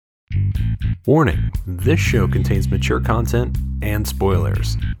Warning, this show contains mature content and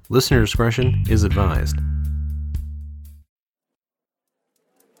spoilers. Listener discretion is advised.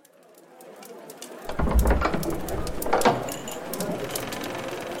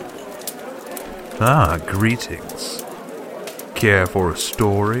 Greetings. Care for a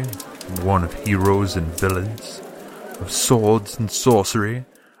story? One of heroes and villains? Of swords and sorcery?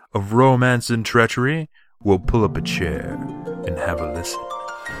 Of romance and treachery? Well, pull up a chair and have a listen.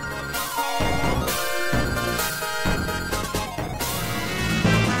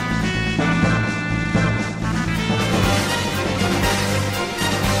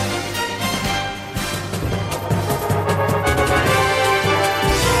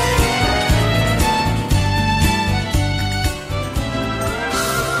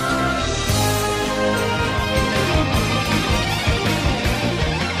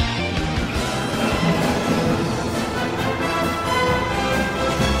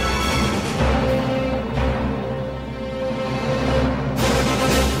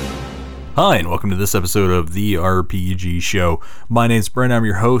 Hi, and welcome to this episode of The RPG Show. My name's Brent, I'm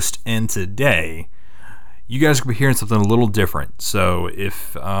your host, and today, you guys are going to be hearing something a little different. So,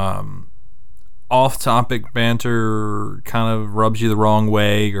 if off-topic banter kind of rubs you the wrong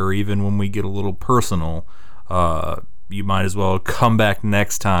way, or even when we get a little personal, you might as well come back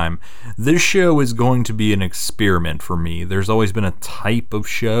next time. This show is going to be an experiment for me. There's always been a type of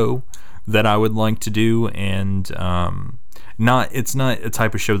show that I would like to do, and it's not a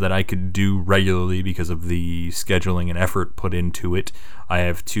type of show that I could do regularly because of the scheduling and effort put into it. I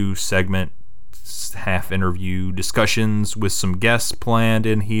have 2 segment half interview discussions with some guests planned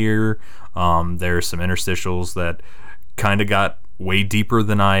in here. There's some interstitials that kind of got way deeper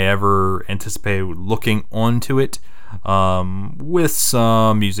than I ever anticipated looking onto it, with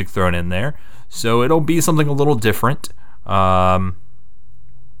some music thrown in there. So it'll be something a little different. And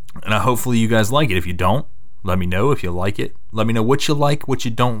hopefully you guys like it. If you don't, let me know if you like it. Let me know what you like, what you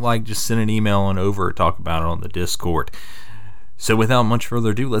don't like. Just send an email on over or talk about it on the Discord. So without much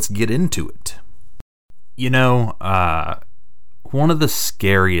further ado, let's get into it. You know, one of the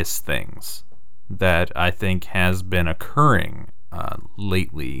scariest things that I think has been occurring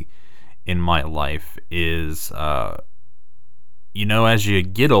lately in my life is, as you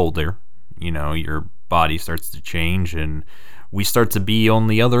get older, your body starts to change, and we start to be on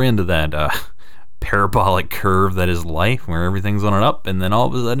the other end of that parabolic curve that is life, where everything's on an up and then all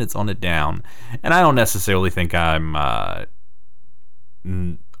of a sudden it's on a down. And I don't necessarily think I'm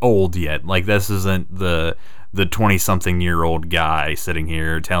old yet. Like, this isn't the 20-something year old guy sitting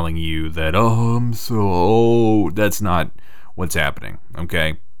here telling you that, oh, I'm so old. That's not what's happening,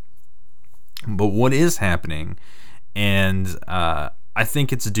 okay? But what is happening, and I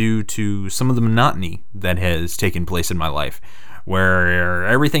think it's due to some of the monotony that has taken place in my life, where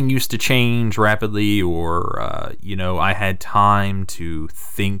everything used to change rapidly, or, I had time to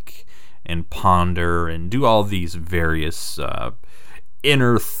think and ponder and do all these various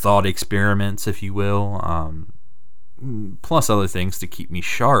inner thought experiments, if you will, plus other things to keep me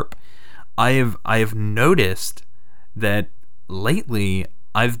sharp. I have noticed that lately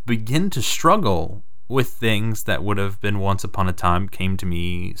I've begun to struggle with things that would have been once upon a time came to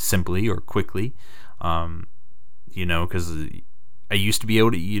me simply or quickly, because I used to be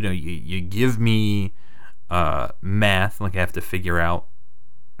able to, you give me math, like I have to figure out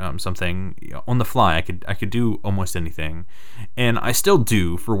something on the fly. I could do almost anything, and I still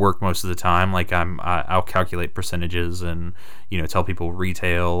do for work most of the time. Like I'll calculate percentages and tell people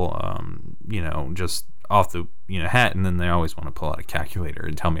retail, just off the hat, and then they always want to pull out a calculator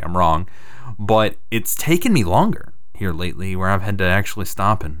and tell me I'm wrong. But it's taken me longer here lately, where I've had to actually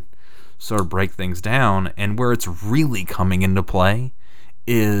stop and sort of break things down, and where it's really coming into play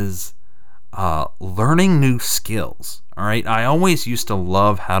is learning new skills. All right, I always used to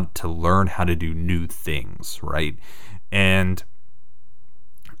love how to learn how to do new things, right? And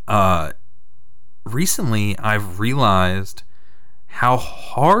recently I've realized how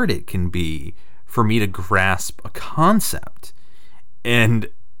hard it can be for me to grasp a concept, and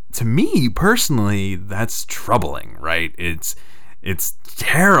to me personally, that's troubling, right? It's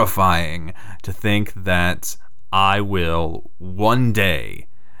terrifying to think that I will one day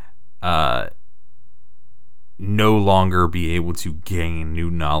no longer be able to gain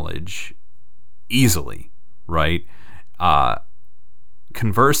new knowledge easily, right?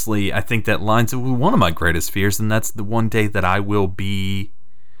 Conversely, I think that lines up with one of my greatest fears, and that's the one day that I will be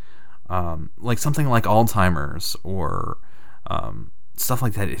like something like Alzheimer's or stuff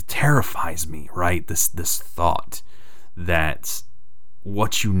like that. It terrifies me, right? This thought that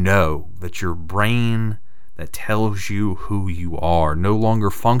what that your brain, that tells you who you are no longer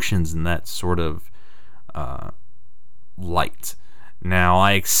functions in that sort of light. Now,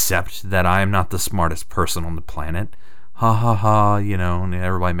 I accept that I am not the smartest person on the planet. Ha ha ha, and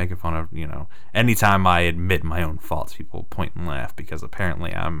everybody making fun of, anytime I admit my own faults, people point and laugh because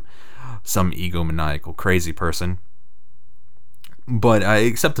apparently I'm some egomaniacal crazy person. But I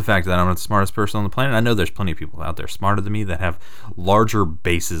accept the fact that I'm not the smartest person on the planet. I know there's plenty of people out there smarter than me that have larger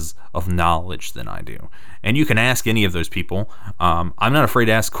bases of knowledge than I do. And you can ask any of those people. I'm not afraid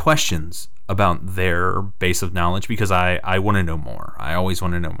to ask questions about their base of knowledge because I want to know more. I always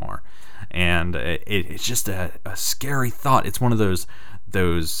want to know more. And it's just a scary thought. It's one of those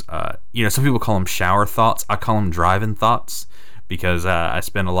some people call them shower thoughts. I call them driving thoughts because I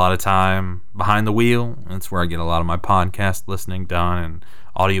spend a lot of time behind the wheel. That's where I get a lot of my podcast listening done and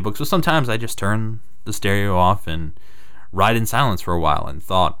audiobooks. So sometimes I just turn the stereo off and ride in silence for a while in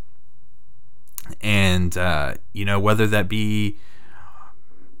thought. And, whether that be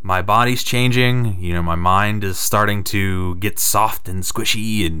my body's changing, my mind is starting to get soft and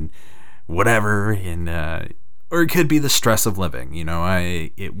squishy and whatever, and or it could be the stress of living.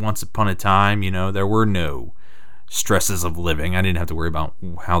 Once upon a time, there were no stresses of living. I didn't have to worry about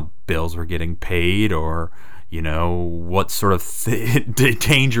how bills were getting paid or what sort of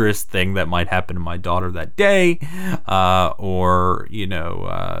dangerous thing that might happen to my daughter that day, or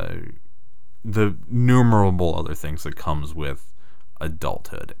the innumerable other things that comes with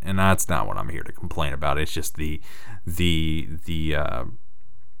adulthood. And that's not what I'm here to complain about. It's just the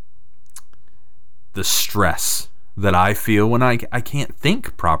stress that I feel when I can't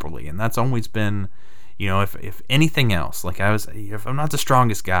think properly. And that's always been, if anything else, if I'm not the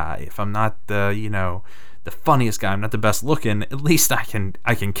strongest guy, if I'm not the funniest guy, I'm not the best looking, at least I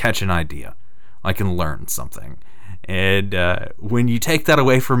can catch an idea. I can learn something. And when you take that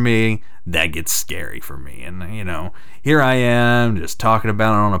away from me, that gets scary for me. And, here I am just talking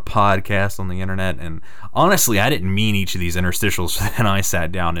about it on a podcast on the internet. And honestly, I didn't mean each of these interstitials that I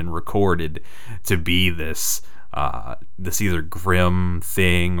sat down and recorded to be this either grim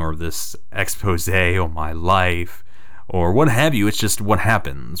thing or this expose on my life or what have you. It's just what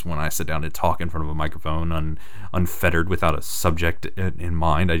happens when I sit down to talk in front of a microphone unfettered without a subject in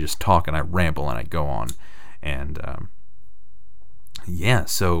mind. I just talk and I ramble and I go on. And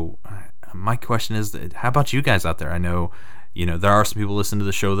so my question is, how about you guys out there? I know, there are some people listening to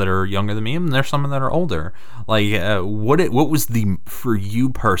the show that are younger than me, and there's some that are older. What was for you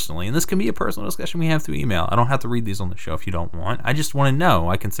personally? And this can be a personal discussion we have through email. I don't have to read these on the show if you don't want. I just want to know.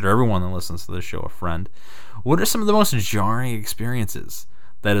 I consider everyone that listens to the show a friend. What are some of the most jarring experiences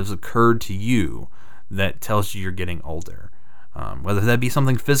that has occurred to you that tells you you're getting older? Whether that be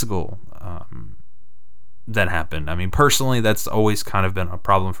something physical, that happened. I mean, personally, that's always kind of been a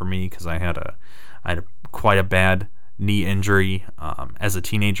problem for me because I had quite a bad knee injury as a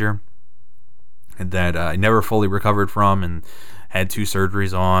teenager that I never fully recovered from, and had 2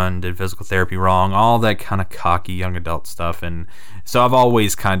 surgeries on, did physical therapy wrong, all that kind of cocky young adult stuff. And so I've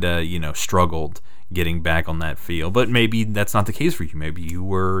always kind of struggled getting back on that field. But maybe that's not the case for you. Maybe you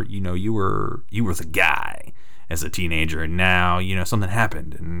were the guy as a teenager, and now something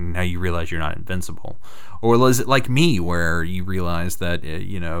happened and now you realize you're not invincible. Or is it like me where you realize that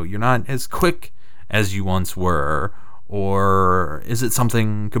you're not as quick as you once were? Or is it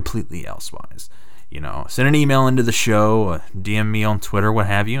something completely elsewise? Send an email into the show, DM me on Twitter, what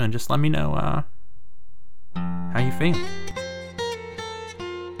have you, and just let me know how you feel.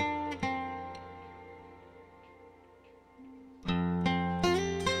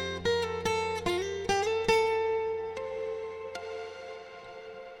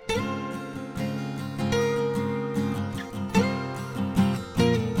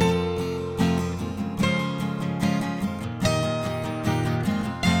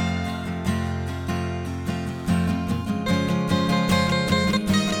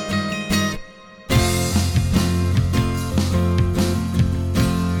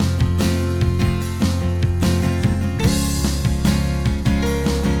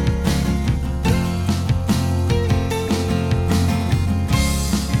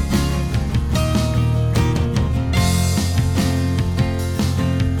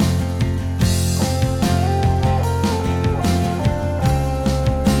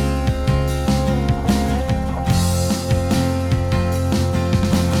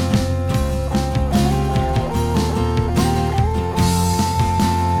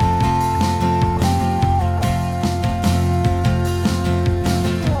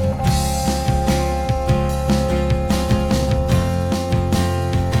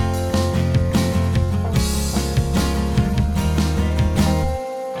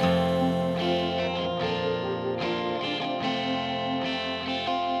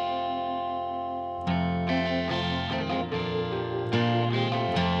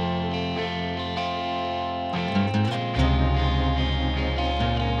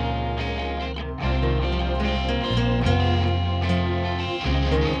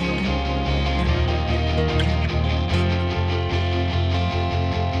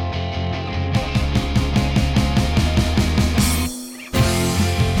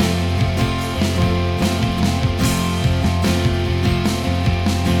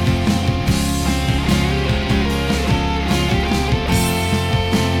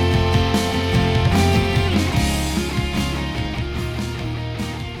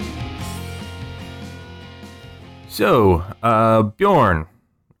 So, Bjorn,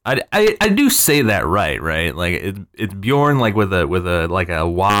 I do say that right? Like it's Bjorn, like with a like a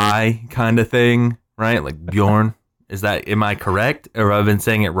Y kind of thing, right? Like Bjorn. Am I correct, or have I been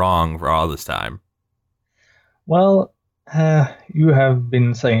saying it wrong for all this time? Well, you have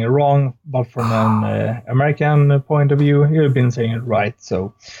been saying it wrong, but from an American point of view, you've been saying it right.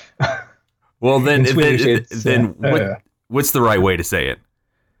 So, Well, then, in Swedish, it's what's the right way to say it?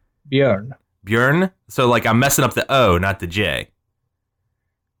 Björn. Bjorn? So, like, I'm messing up the O, not the J.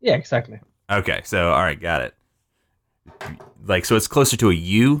 Yeah, exactly. Okay, so, all right, got it. Like, so it's closer to a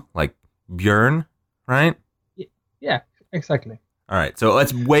U, like Bjorn, right? Yeah, exactly. All right, so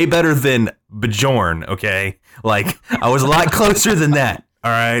that's way better than Bjorn, okay? Like, I was a lot closer than that,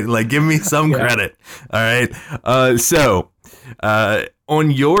 all right? Like, give me some credit, all right? On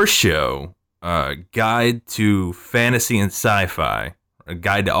your show, Guide to Fantasy and Sci-Fi, a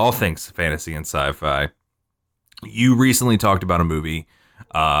guide to all things fantasy and sci-fi, you recently talked about a movie,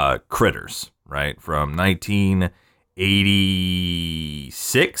 Critters, right, from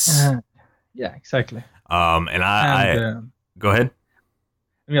 1986? Yeah, exactly. And I go ahead.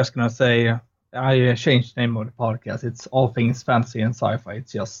 I'm just gonna say I changed the name of the podcast. It's All Things Fantasy and Sci-Fi.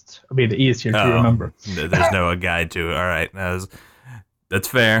 It's just a bit easier to remember. There's no guide to it. All right, that's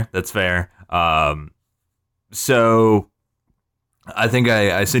fair. That's fair. So I think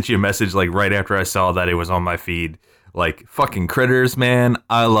I sent you a message like right after I saw that it was on my feed. Like, fucking Critters, man.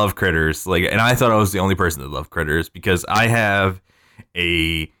 I love Critters. Like, and I thought I was the only person that loved Critters because I have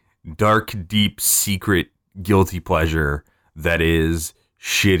a dark, deep, secret, guilty pleasure that is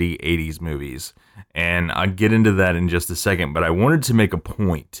shitty 80s movies. And I'll get into that in just a second, but I wanted to make a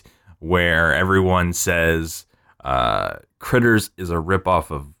point where everyone says Critters is a ripoff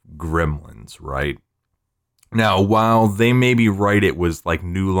of Gremlins, right? Now, while they maybe right, it was like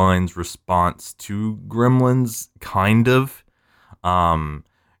New Line's response to Gremlins, kind of.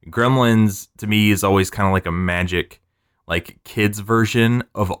 Gremlins, to me, is always kind of like a magic, like kids version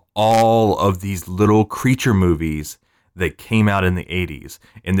of all of these little creature movies that came out in the 80s.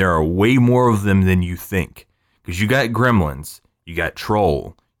 And there are way more of them than you think. Because you got Gremlins, you got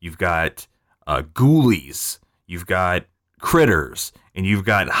Troll, you've got Ghoulies, you've got Critters, and you've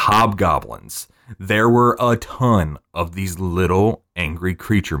got Hobgoblins. There were a ton of these little angry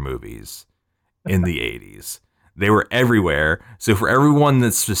creature movies in the 80s. They were everywhere. So for everyone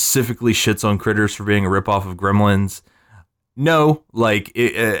that specifically shits on Critters for being a ripoff of Gremlins, no, like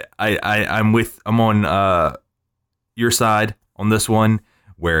I'm on your side on this one,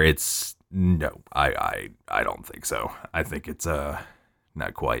 where it's no, I don't think so. I think it's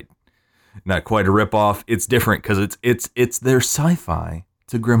not quite a ripoff. It's different because it's their sci-fi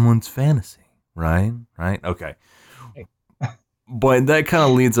to Gremlins fantasy. Right. Okay. But that kind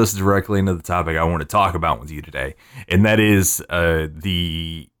of leads us directly into the topic I want to talk about with you today. And that is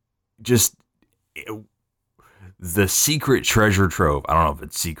the secret treasure trove. I don't know if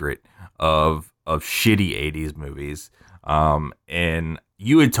it's secret of shitty 80s movies. And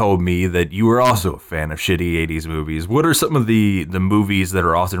you had told me that you were also a fan of shitty 80s movies. What are some of the movies that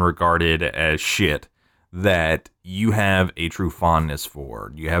are often regarded as shit that you have a true fondness for?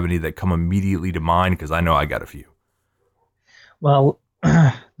 Do you have any that come immediately to mind? Because I know I got a few. Well,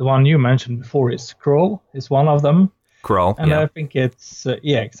 the one you mentioned before is Krull. Is one of them. Krull, and yeah. I think it's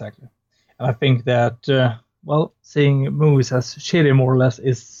yeah, exactly. And I think that seeing movies as shitty more or less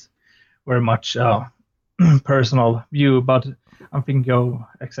is very much personal view. But I'm thinking of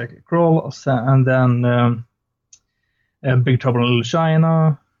exactly Krull, and then Big Trouble in Little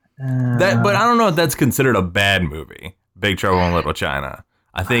China. But I don't know if that's considered a bad movie, Big Trouble in Little China.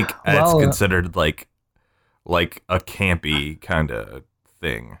 I think that's considered like a campy kind of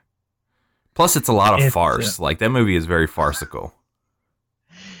thing. Plus, it's a lot of farce. Like, that movie is very farcical.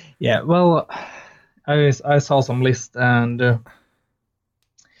 Yeah, well, I saw some list, and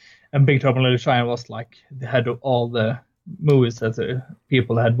Big Trouble in Little China was like they had all the movies that the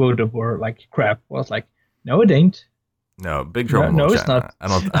people had voted were like crap. Was like, no, it ain't. No, Big Trouble in Little China. It's not.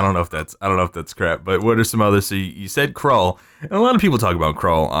 I don't know if that's crap. But what are some others? So you said Krull, and a lot of people talk about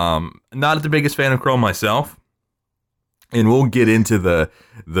Krull. Not the biggest fan of Krull myself, and we'll get into the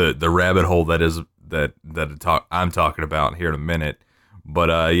rabbit hole I'm talking about here in a minute.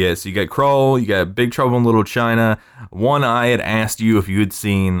 But yeah, so you got Krull, you got Big Trouble in Little China. One I had asked you if you had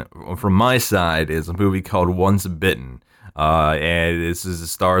seen from my side is a movie called Once Bitten, and this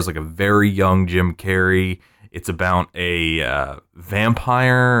stars like a very young Jim Carrey. It's about a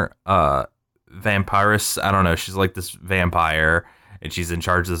vampiress. I don't know. She's like this vampire, and she's in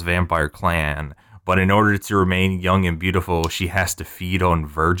charge of this vampire clan. But in order to remain young and beautiful, she has to feed on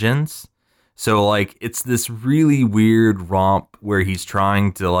virgins. So like it's this really weird romp where he's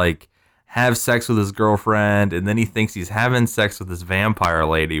trying to like have sex with his girlfriend, and then he thinks he's having sex with this vampire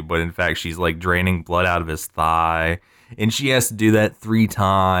lady, but in fact she's like draining blood out of his thigh, and she has to do that 3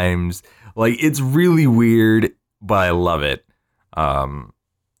 times. Like it's really weird, but I love it.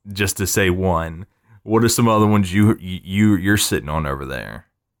 Just to say one. What are some other ones you're sitting on over there?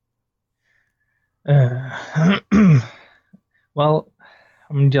 Well,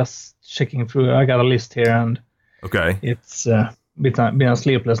 I'm just checking through. I got a list here, and Okay. it's been a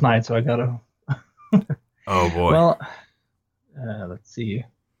sleepless night, so I gotta. Oh boy. Well, let's see.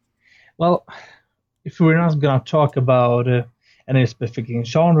 Well, if we're not gonna talk about any specific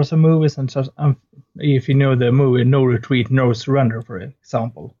genres of movies, and such, if you know the movie No Retreat, No Surrender, for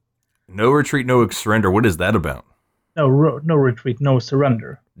example. No Retreat, No Surrender. What is that about? No Retreat, No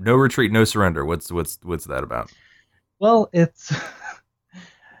Surrender. No Retreat, No Surrender. What's that about? Well, it's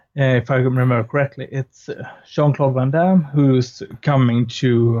if I remember correctly, it's Jean-Claude Van Damme who's coming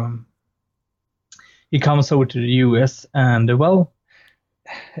to. He comes over to the U.S. and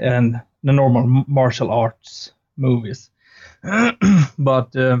and the normal martial arts movies,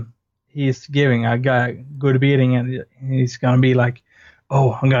 but he's giving a guy a good beating, and he's gonna be like,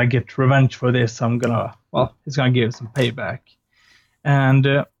 "Oh, I'm gonna get revenge for this. He's gonna give some payback."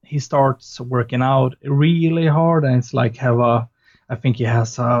 And he starts working out really hard, and it's like I think he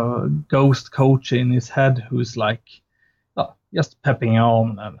has a ghost coach in his head who's like just pepping him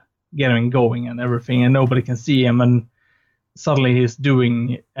on and getting going and everything, and nobody can see him, and suddenly he's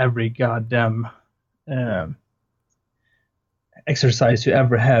doing every goddamn exercise you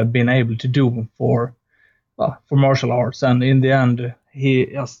ever have been able to do for martial arts, and in the end he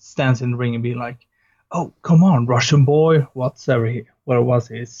just stands in the ring and be like, "Oh, come on, Russian boy," what was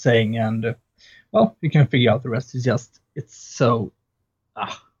he saying, and you can figure out the rest.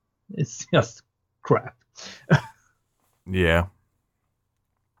 It's just crap. Yeah.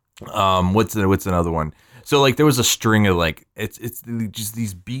 What's another one? So like there was a string of like it's just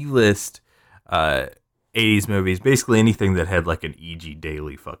these B-list 80s movies, basically anything that had like an E.G.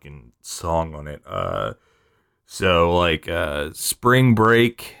 Daily fucking song on it. So like Spring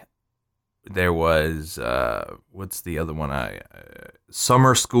Break, there was what's the other one?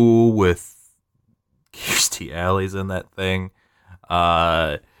 Summer School with Kirstie Alley's in that thing.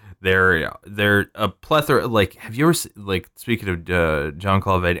 They're a plethora. Like, have you ever like, speaking of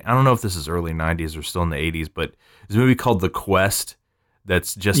Jean-Claude Van Damme, I don't know if this is early '90s or still in the '80s, but there's a movie called The Quest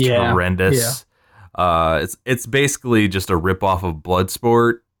that's just horrendous. Yeah. It's basically just a ripoff of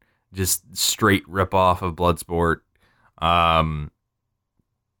Bloodsport, just straight ripoff of Bloodsport.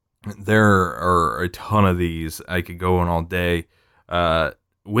 There are a ton of these. I could go on all day.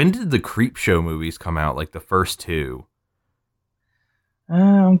 When did the Creepshow movies come out? Like the first 2?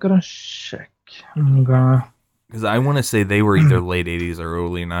 I'm gonna check. Because I want to say they were either late 80s or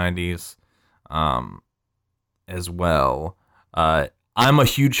early 90s, as well. I'm a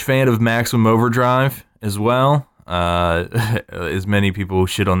huge fan of Maximum Overdrive as well. As many people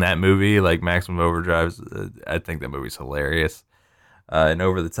shit on that movie, like Maximum Overdrive, I think that movie's hilarious and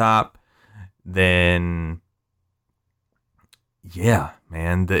over the top. Then, yeah,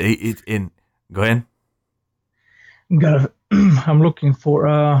 man, go ahead. I'm looking for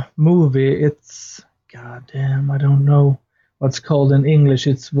a movie. It's goddamn, I don't know what's called in English.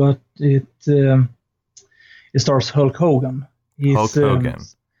 It stars Hulk Hogan. Hulk Hogan.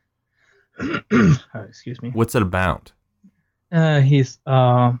 Excuse me. What's it about? He's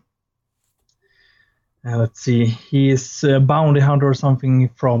let's see. He's a bounty hunter or something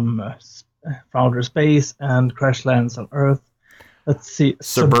from outer space and crash lands on Earth. Let's see.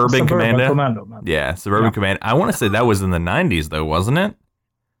 Suburban Commando. Man. Yeah, Suburban Commando. I want to say that was in the 90s, though, wasn't it?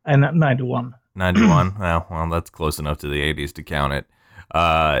 And 91. 91. Well, that's close enough to the 80s to count it.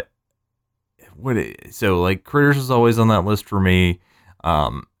 So, like, Critters is always on that list for me.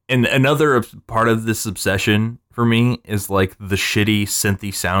 And another part of this obsession for me is, like, the shitty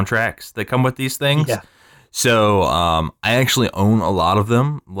synthy soundtracks that come with these things. Yeah. So, I actually own a lot of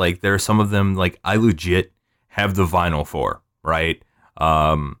them. Like, there are some of them, like, I legit have the vinyl for. Right.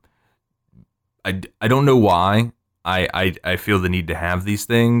 I don't know why I feel the need to have these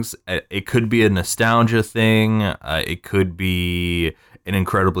things. It could be a nostalgia thing. It could be an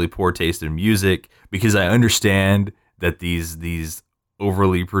incredibly poor taste in music, because I understand that these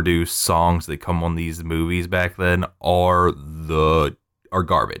overly produced songs that come on these movies back then are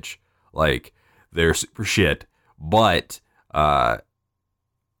garbage. Like, they're super shit, but I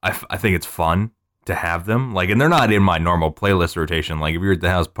think it's fun to have them, like, and they're not in my normal playlist rotation. Like, if you're at the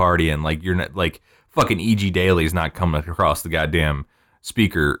house party and like you're not, like, fucking E.G. Daily's not coming across the goddamn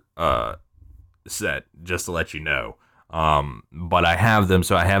speaker set, just to let you know. But I have them,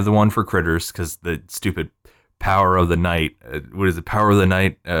 so I have the one for Critters, because the stupid Power of the Night, what is it, Power of the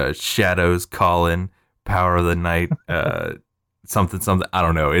Night, Shadows Calling, Power of the Night, something, I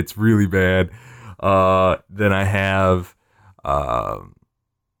don't know, it's really bad. Then I have the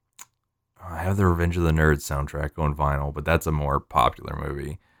Revenge of the Nerds soundtrack on vinyl, but that's a more popular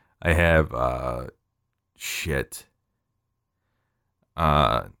movie. I have the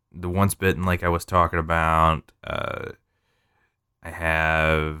Once Bitten, like I was talking about. I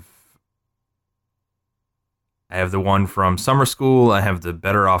have the one from Summer School. I have the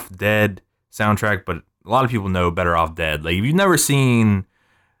Better Off Dead soundtrack, but a lot of people know Better Off Dead. Like, if you've never seen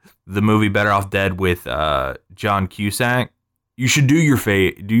the movie Better Off Dead with John Cusack, you should do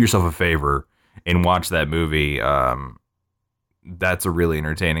yourself a favor and watch that movie. That's a really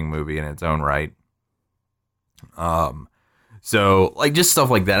entertaining movie in its own right. So, like, just stuff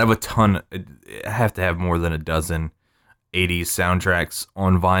like that. I have a ton. I have to have more than a dozen 80s soundtracks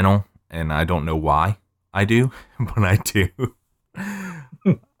on vinyl, and I don't know why I do, but I do.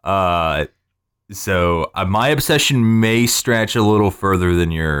 So my obsession may stretch a little further than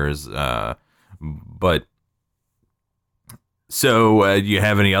yours, but so do you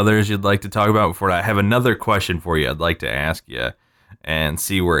have any others you'd like to talk about before I have another question for you I'd like to ask you and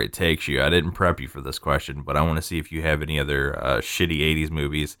see where it takes you? I didn't prep you for this question, but I want to see if you have any other shitty 80s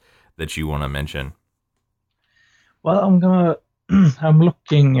movies that you want to mention. Well, I'm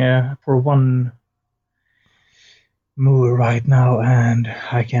looking for one movie right now, and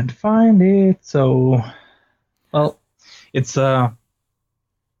I can't find it. So, well, it's I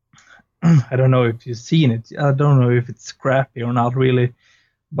don't know if you've seen it. I don't know if it's crappy or not, really,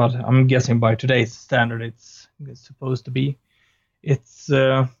 but I'm guessing by today's standard, it's supposed to be. It's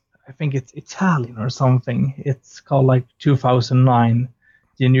I think it's Italian or something. It's called like 2009,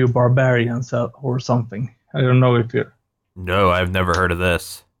 The New Barbarians or something. I don't know if you're... No, I've never heard of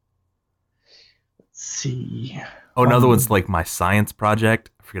this. Let's see. Oh, another one's like My Science Project.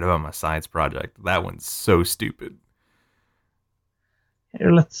 I forget about My Science Project. That one's so stupid.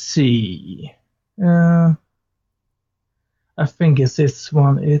 Here, let's see. I think it's this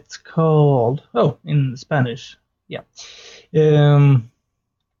one. It's called... Oh, in Spanish. Yeah.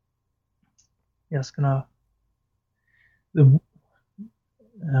 Just gonna...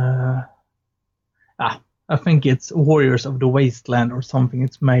 I think it's Warriors of the Wasteland or something.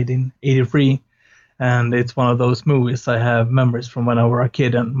 It's made in '83, and it's one of those movies I have memories from when I was a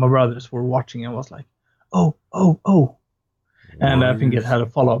kid and my brothers were watching and was like, oh. And I think it had a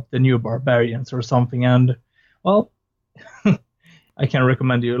follow-up, The New Barbarians or something. And, well, I can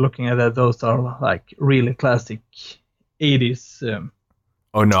recommend you looking at that. Those are like really classic 80s.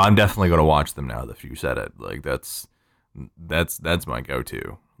 Oh no, I'm definitely going to watch them now that you said it. Like, that's my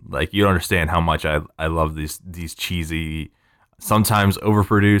go-to. Like, you don't understand how much I love these cheesy, sometimes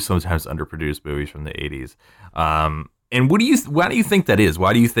overproduced, sometimes underproduced movies from the 80s. And why do you think that is?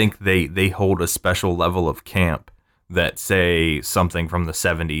 Why do you think they hold a special level of camp that, say, something from the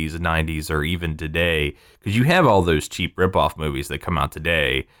 70s, 90s, or even today? Because you have all those cheap ripoff movies that come out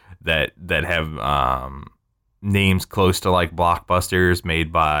today that have names close to like blockbusters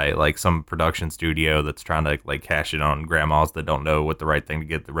made by like some production studio that's trying to like cash in on grandmas that don't know what the right thing to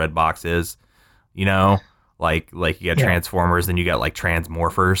get the red box is, you know, like you got Transformers and you got like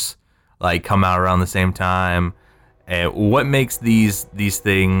Transmorphers like come out around the same time. And what makes these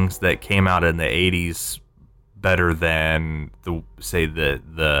things that came out in the 80s better than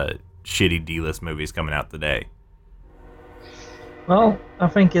the shitty D-list movies coming out today? Well, I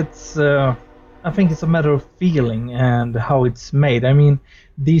think it's a matter of feeling and how it's made. I mean,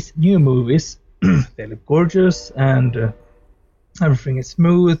 these new movies, they look gorgeous and everything is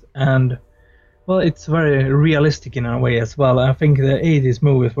smooth and, well, it's very realistic in a way as well. I think the 80s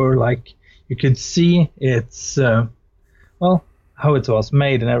movies were like, you could see it's, well, how it was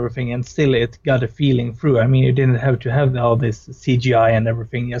made and everything, and still it got a feeling through. I mean, you didn't have to have all this CGI and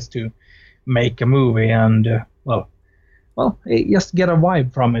everything just to make a movie and, well, just get a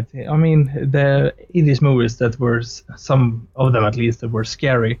vibe from it. I mean, the 80s movies that were, some of them at least, that were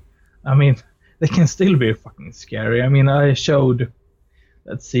scary, I mean, they can still be fucking scary. I mean, I showed,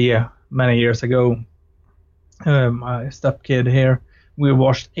 let's see, many years ago, my stepkid here, we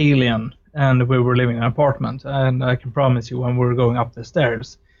watched Alien, and we were living in an apartment, and I can promise you when we were going up the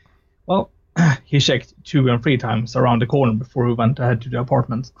stairs, well, he checked 2 and 3 times around the corner before we went ahead to the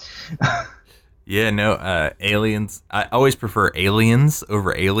apartment. Yeah, no, Aliens. I always prefer Aliens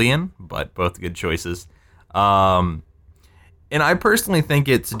over Alien, but both good choices. And I personally think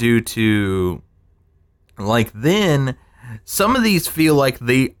it's due to, like, then Some of these feel like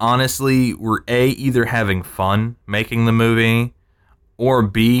they honestly were either having fun making the movie, or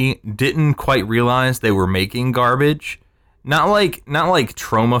B, didn't quite realize they were making garbage. Not like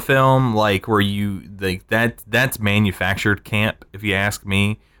trauma film, like where you like that's manufactured camp, if you ask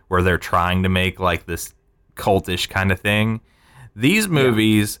me, where they're trying to make like this cultish kind of thing. These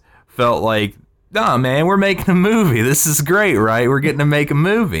movies felt like, nah, man, we're making a movie. This is great, right? We're getting to make a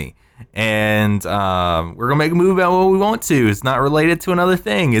movie. And we're gonna make a movie about what we want to. It's not related to another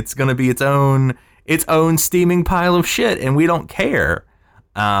thing. It's gonna be its own steaming pile of shit, and we don't care.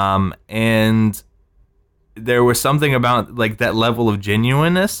 And there was something about like that level of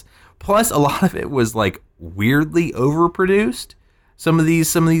genuineness. Plus, a lot of it was like weirdly overproduced. Some of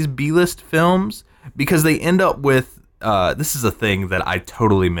these B-list films, because they end up with this is a thing that I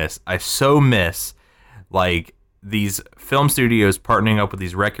totally miss. I so miss like these film studios partnering up with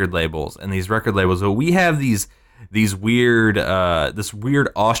these record labels, and these record labels. So we have these weird this weird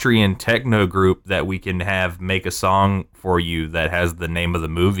Austrian techno group that we can have make a song for you that has the name of the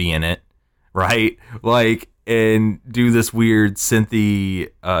movie in it, right? Like, and do this weird synthy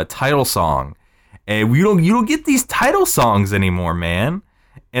title song, and you don't get these title songs anymore, man.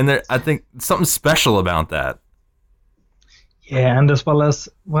 And I think something special about that. Yeah, and as well as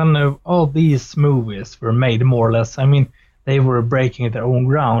when all these movies were made, more or less, I mean, they were breaking their own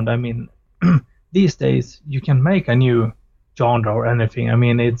ground. I mean, these days you can make a new genre or anything. I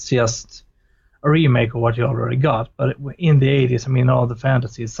mean, it's just a remake of what you already got. But in the 80s, I mean, all the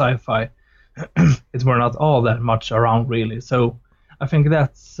fantasy, sci-fi, it were not all that much around really. So I think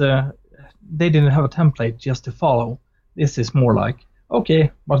that's they didn't have a template just to follow. This is more like,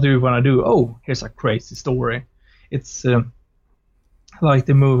 okay, what do we want to do? Oh, here's a crazy story. It's like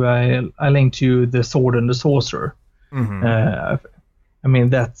the movie I linked to, The Sword and the Sorcerer. Mm-hmm. I mean,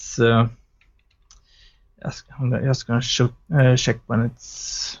 that's I'm just gonna check when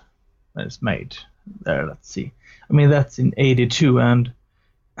it's made. There, let's see. I mean, that's in '82, and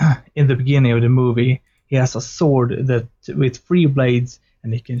in the beginning of the movie, he has a sword that with 3 blades,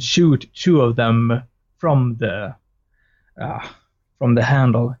 and he can shoot 2 of them from the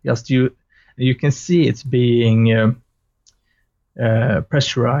handle. You can see it's being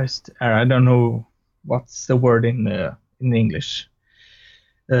pressurized. I don't know what's the word in English.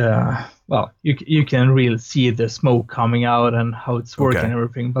 Well, you can really see the smoke coming out and how it's working and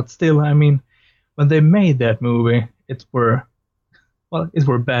everything. But still, I mean, when they made that movie, it were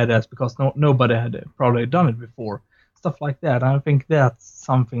badass because nobody had probably done it before. Stuff like that. I think that's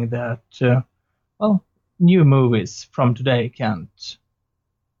something that new movies from today can't.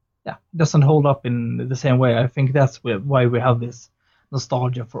 Yeah, doesn't hold up in the same way. I think that's why we have this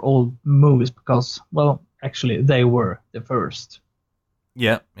nostalgia for old movies, because, well, actually they were the first.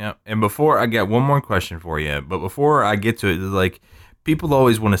 Yeah. And before I get one more question for you, but before I get to it, like, people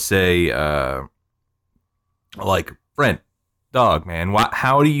always want to say, like, Brent, dog, man,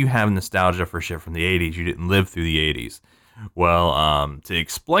 how do you have nostalgia for shit from the 80s? You didn't live through the 80s. Well, to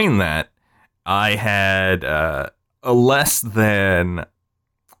explain that, I had a less than...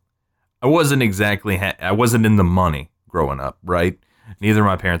 I wasn't in the money growing up, right? Neither of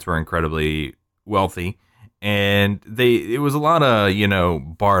my parents were incredibly wealthy, and it was a lot of,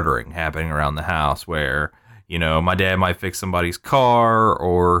 bartering happening around the house where, my dad might fix somebody's car,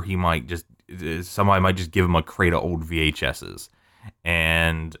 or somebody might just give him a crate of old VHSs.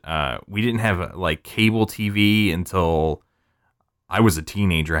 And we didn't have like cable TV until I was a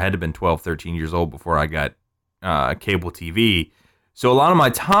teenager. I had to have been 12, 13 years old before I got cable TV. So a lot of my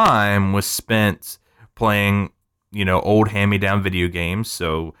time was spent playing, old hand-me-down video games.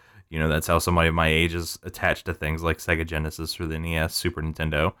 So, that's how somebody of my age is attached to things like Sega Genesis or the NES, Super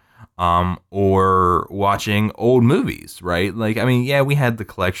Nintendo, or watching old movies, right? Like, I mean, yeah, we had the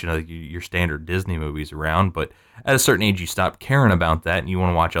collection of your standard Disney movies around, but at a certain age, you stop caring about that and you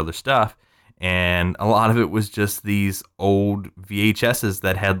want to watch other stuff. And a lot of it was just these old VHSs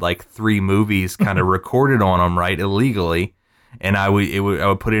that had like 3 movies kind of recorded on them, right, illegally. And I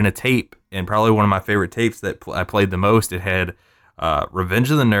would put in a tape, and probably one of my favorite tapes that I played the most, it had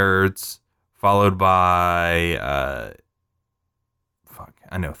Revenge of the Nerds, followed by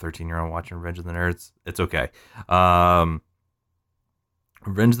I know, 13-year-old watching Revenge of the Nerds. It's okay.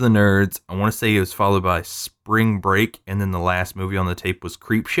 Revenge of the Nerds, I want to say it was followed by Spring Break, and then the last movie on the tape was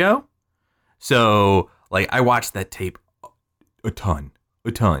Creepshow. So, like, I watched that tape a ton.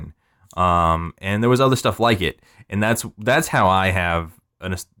 And there was other stuff like it. And that's how I have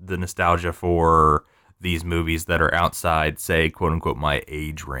the nostalgia for these movies that are outside, say, quote unquote, my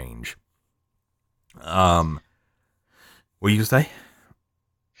age range. What do you say?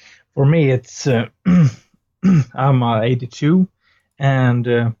 For me, it's I'm 82,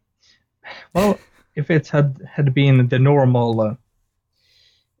 and well, if it had been the normal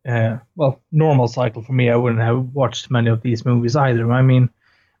cycle for me, I wouldn't have watched many of these movies either. I mean,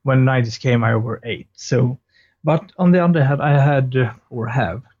 when '90s came, I was 8. So, but on the other hand, I had or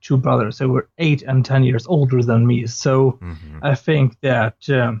have two brothers who were 8 and 10 years older than me. So, I think that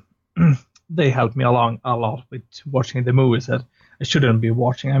they helped me along a lot with watching the movies that I shouldn't be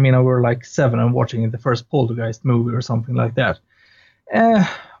watching. I mean, I were like 7 and watching the first Poltergeist movie or something like that.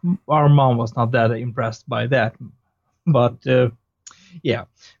 Our mom was not that impressed by that, but yeah.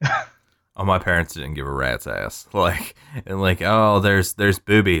 Oh, my parents didn't give a rat's ass. Oh, there's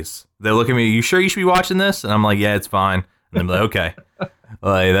boobies. They look at me, you sure you should be watching this? And I'm like, yeah, it's fine. And they're like, okay.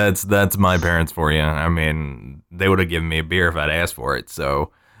 Like, that's my parents for you. I mean, they would have given me a beer if I'd asked for it.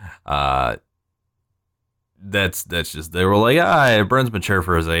 So, that's just, they were like, Brent's mature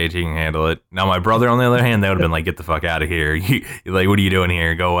for his age, he can handle it. Now, my brother, on the other hand, they would have been like, get the fuck out of here. Like, what are you doing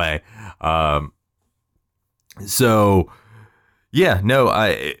here? Go away. So, yeah, no,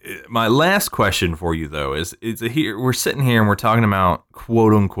 my last question for you, though, is here we're sitting here and we're talking about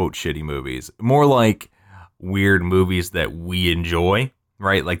quote-unquote shitty movies. More like weird movies that we enjoy,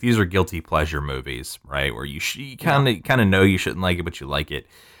 right? Like, these are guilty pleasure movies, right? Where you kind of know you shouldn't like it, but you like it.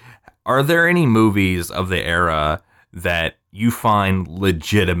 Are there any movies of the era that you find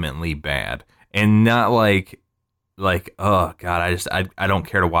legitimately bad? And not like, oh, God, I don't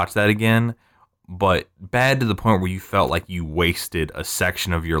care to watch that again, but bad to the point where you felt like you wasted a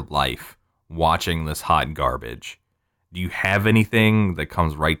section of your life watching this hot garbage. Do you have anything that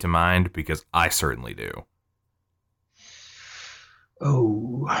comes right to mind? Because I certainly do.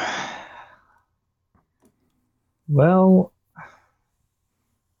 Oh. Well,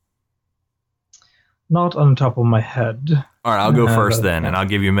 not on top of my head. All right, I'll go first then, and I'll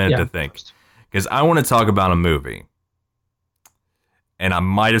give you a minute to think. Because I want to talk about a movie. And I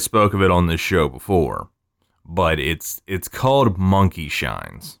might have spoke of it on this show before, but it's called Monkey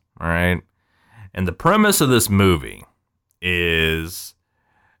Shines, all right? And the premise of this movie is,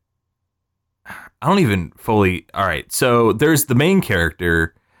 I don't even fully, all right, so there's the main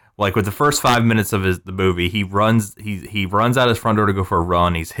character, like with the first 5 minutes of the movie, he runs out his front door to go for a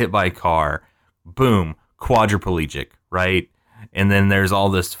run, he's hit by a car, boom, quadriplegic, right? And then there's all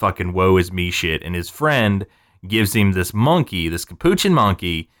this fucking woe is me shit, and his friend gives him this monkey, this capuchin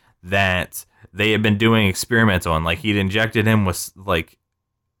monkey that they had been doing experiments on. Like, he'd injected him with like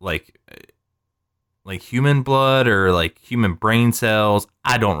human blood or like human brain cells.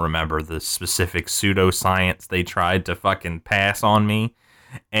 I don't remember the specific pseudoscience they tried to fucking pass on me.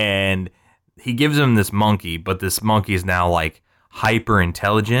 And he gives him this monkey, but this monkey is now like hyper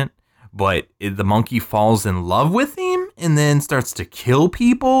intelligent. But the monkey falls in love with him and then starts to kill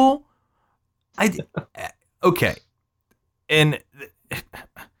people. Okay, and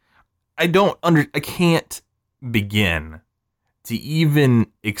I can't begin to even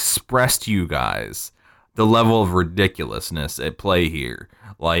express to you guys the level of ridiculousness at play here.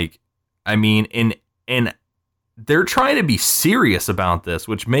 Like, I mean, and they're trying to be serious about this,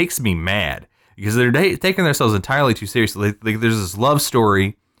 which makes me mad, because they're taking themselves entirely too seriously. Like, there's this love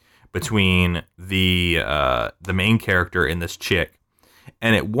story between the main character and this chick,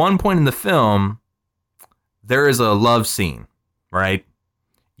 and at one point in the film, there is a love scene, right?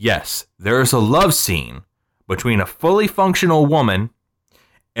 Yes, there is a love scene between a fully functional woman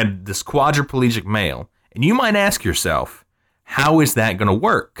and this quadriplegic male. And you might ask yourself, how is that going to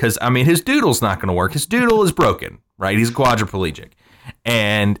work? Because, I mean, his doodle's not going to work. His doodle is broken, right? He's quadriplegic.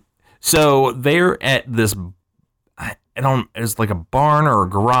 And so they're at this, it's like a barn or a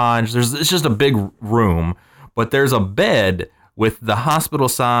garage. It's just a big room, but there's a bed with the hospital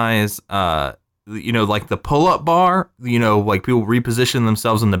size, like the pull-up bar, like people reposition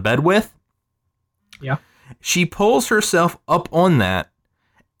themselves in the bed with. Yeah. She pulls herself up on that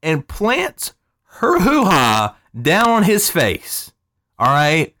and plants her hoo-ha down on his face. All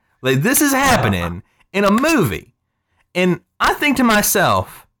right? Like, this is happening in a movie. And I think to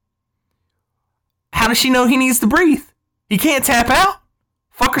myself, how does she know he needs to breathe? He can't tap out?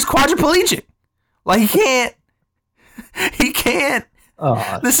 Fucker's quadriplegic. Like, he can't.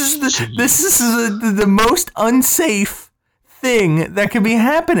 Oh, this is the most unsafe thing that could be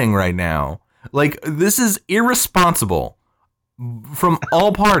happening right now. Like, this is irresponsible from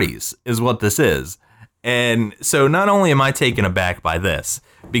all parties, is what this is. And so not only am I taken aback by this,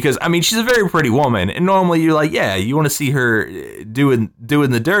 because, I mean, she's a very pretty woman, and normally you're like, yeah, you want to see her doing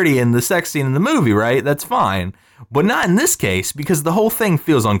the dirty and the sex scene in the movie, right? That's fine. But not in this case, because the whole thing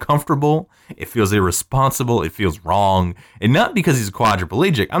feels uncomfortable, it feels irresponsible, it feels wrong, and not because he's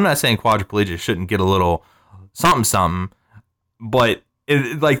quadriplegic. I'm not saying quadriplegic shouldn't get a little something something, but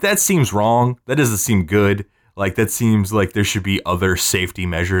like that seems wrong. That doesn't seem good. Like that seems like there should be other safety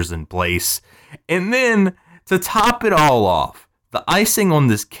measures in place. And then to top it all off, the icing on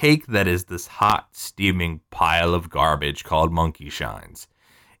this cake that is this hot, steaming pile of garbage called Monkey Shines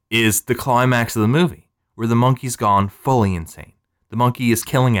is the climax of the movie, where the monkey's gone fully insane. The monkey is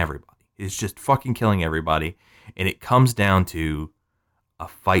killing everybody. It's just fucking killing everybody. And it comes down to a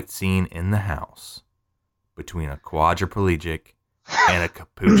fight scene in the house between a quadriplegic and a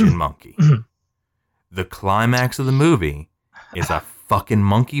capuchin monkey. The climax of the movie is a fucking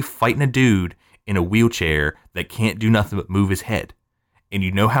monkey fighting a dude in a wheelchair that can't do nothing but move his head. And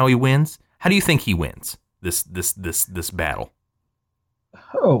you know how he wins? How do you think he wins this battle?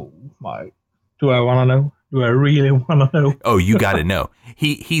 Oh my! Do I want to know? Do I really want to know? Oh, you got to know.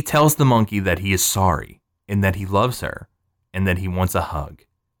 He tells the monkey that he is sorry and that he loves her and that he wants a hug.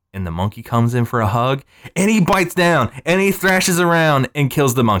 And the monkey comes in for a hug and he bites down and he thrashes around and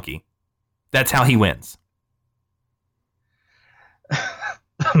kills the monkey. That's how he wins.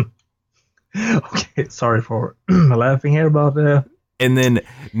 Okay, sorry for laughing here, but... And then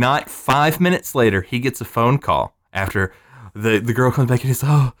not 5 minutes later, he gets a phone call after the girl comes back and says,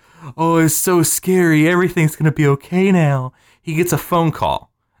 oh, it's so scary. Everything's going to be okay now. He gets a phone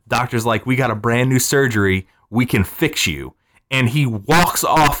call. Doctor's like, we got a brand new surgery. We can fix you. And he walks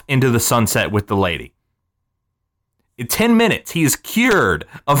off into the sunset with the lady. In 10 minutes, he is cured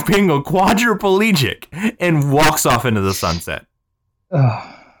of being a quadriplegic and walks off into the sunset.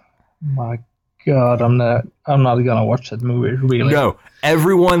 Oh my God, I'm not gonna watch that movie, really. No,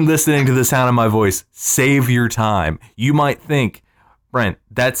 everyone listening to the sound of my voice, save your time. You might think, Brent,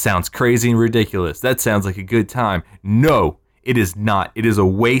 that sounds crazy and ridiculous. That sounds like a good time. No, it is not. It is a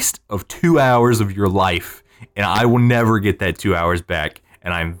waste of 2 hours of your life, and I will never get that 2 hours back,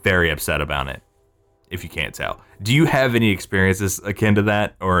 and I'm very upset about it, if you can't tell. Do you have any experiences akin to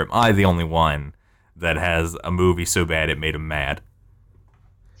that, or am I the only one that has a movie so bad it made him mad?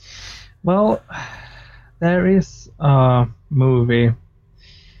 Well, there is a movie.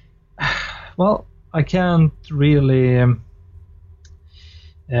 Well, I can't really...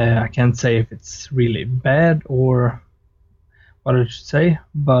 I can't say if it's really bad or what I should say,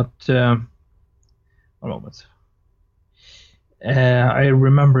 but... one moment. I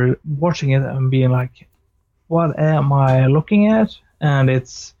remember watching it and being like, what am I looking at? And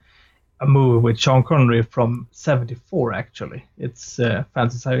it's a movie with Sean Connery from 1974, actually. It's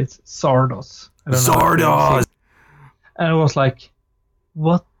fantasy, it's Zardos. Zardos! And I was like,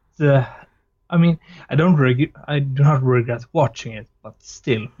 what the... I mean, I do not regret watching it, but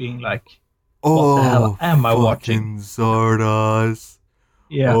still being like, what the hell am I watching? Zardos.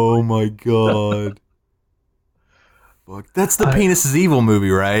 Yeah. Oh my God. Fuck. That's the Penis is Evil movie,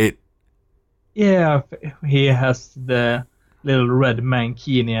 right? Yeah, he has the little red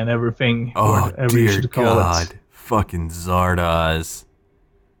mankini and everything. Oh, whatever dear you should call God. it. Fucking Zardoz.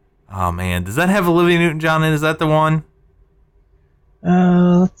 Oh, man. Does that have Olivia Newton-John in? Is that the one?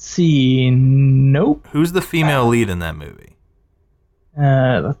 Let's see. Nope. Who's the female lead in that movie?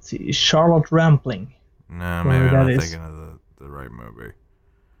 Let's see. Charlotte Rampling. No, maybe I'm not thinking of the right movie.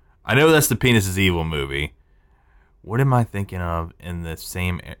 I know that's the Penis is Evil movie. What am I thinking of in the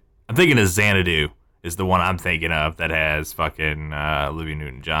same... I'm thinking of Xanadu is the one I'm thinking of that has fucking Olivia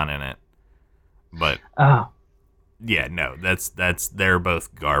Newton-John in it. But... yeah, no, they're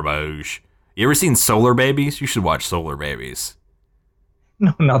both garbage. You ever seen Solar Babies? You should watch Solar Babies.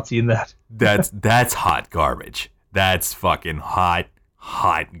 No, not seen that. That's hot garbage. That's fucking hot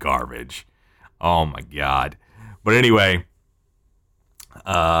garbage. Oh my God. But anyway,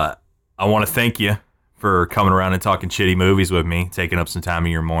 I want to thank you for coming around and talking shitty movies with me, taking up some time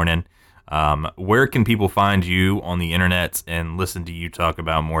of your morning. Where can people find you on the internet and listen to you talk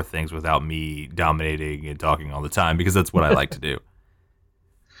about more things without me dominating and talking all the time? Because that's what I like to do.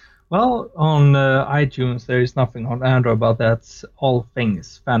 Well, on iTunes, there is nothing on Android, but that's all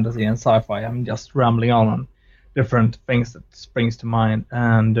things fantasy and sci-fi. I'm just rambling on different things that springs to mind.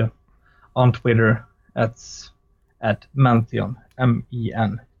 And on Twitter, that's at Mention,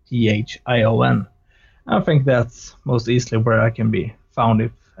 Mention. I think that's most easily where I can be found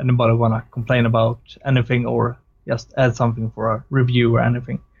if anybody want to complain about anything or just add something for a review or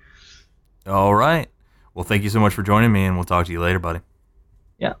anything. All right. Well, thank you so much for joining me, and we'll talk to you later, buddy.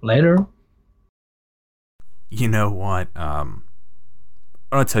 Yeah, later. You know what? I'm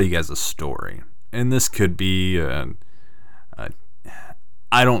going to tell you guys a story. And this could be...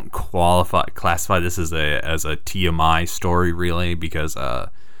 I don't classify this as a TMI story, really, because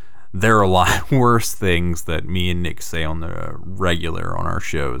there are a lot worse things that me and Nick say on the regular on our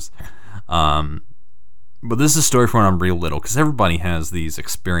shows. But this is a story from when I'm real little, because everybody has these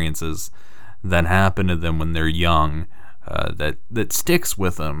experiences that happen to them when they're young, that sticks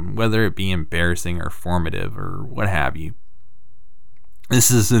with them, whether it be embarrassing or formative or what have you.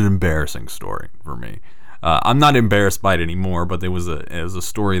 This is an embarrassing story for me. I'm not embarrassed by it anymore, but it was a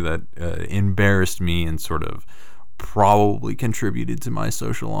story that embarrassed me and sort of probably contributed to my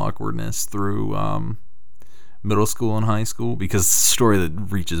social awkwardness through middle school and high school, because it's a story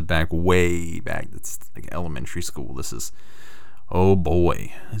that reaches back way back. It's like elementary school. This is, oh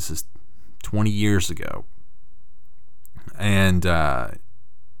boy, this is 20 years ago. And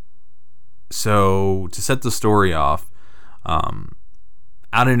so to set the story off,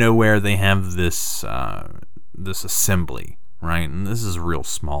 out of nowhere they have this this assembly, right? And this is a real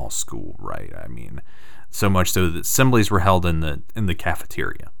small school, right? I mean, so much so that assemblies were held in the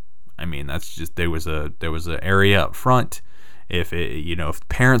cafeteria. I mean, that's just there was a area up front. If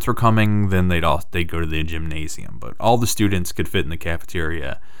parents were coming, then they'd go to the gymnasium. But all the students could fit in the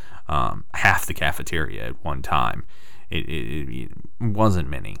cafeteria, half the cafeteria at one time. It wasn't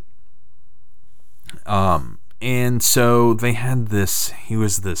many. And so they had this. He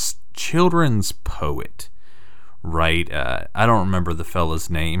was this children's poet, right? I don't remember the fella's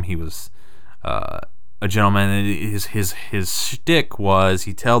name. He was a gentleman. His shtick was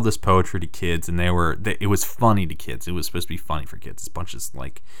he tell this poetry to kids, and it was funny to kids. It was supposed to be funny for kids. It's a bunch of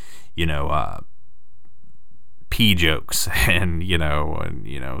like, pee jokes, and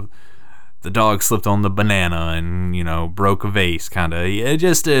the dog slipped on the banana and broke a vase, kind of.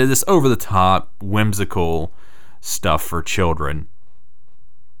 Just this over the top, whimsical stuff for children.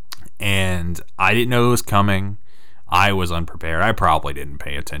 And I didn't know it was coming. I was unprepared. I probably didn't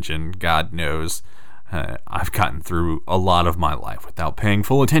pay attention. God knows. I've gotten through a lot of my life without paying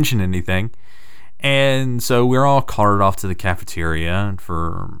full attention to anything. And so we're all carted off to the cafeteria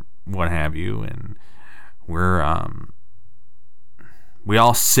for what have you, and we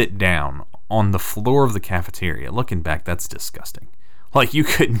all sit down on the floor of the cafeteria. Looking back, that's disgusting. Like, you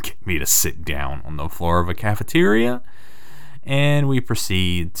couldn't get me to sit down on the floor of a cafeteria. And we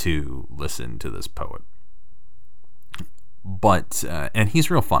proceed to listen to this poet. But, and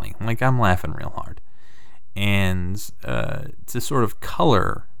he's real funny. Like, I'm laughing real hard. And to sort of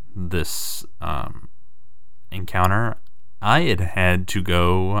color this encounter, I had to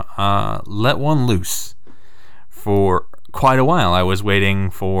go let one loose for quite a while. I was waiting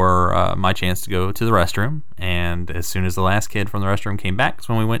for my chance to go to the restroom, and as soon as the last kid from the restroom came back, that's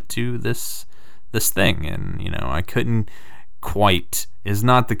when we went to this thing. And I couldn't quite. Is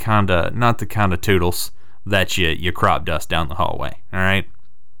not the kind of toodles that you crop dust down the hallway. All right,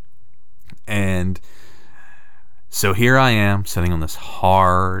 and so here I am sitting on this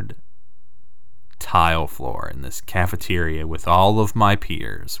hard tile floor in this cafeteria with all of my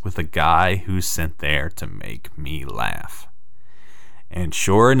peers, with a guy who's sent there to make me laugh. And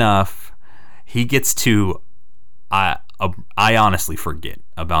sure enough, he gets to. I honestly forget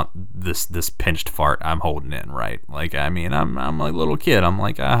about this pinched fart I'm holding in, right? Like, I mean, I'm a little kid. I'm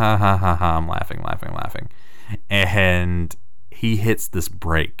like, ah ha ha ha ha. I'm laughing, and he hits this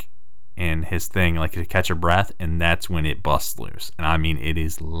break in his thing, like to catch a breath, and that's when it busts loose. And I mean, it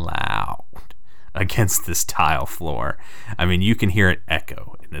is loud against this tile floor. I mean, you can hear it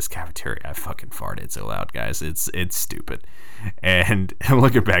echo in this cafeteria. I fucking farted so loud, guys. It's stupid. And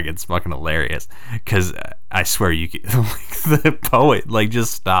looking back, it's fucking hilarious, because I swear you can, like, the poet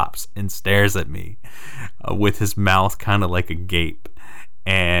just stops and stares at me with his mouth kind of like a gape,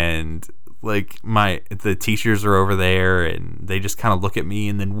 and like the teachers are over there, and they just kind of look at me,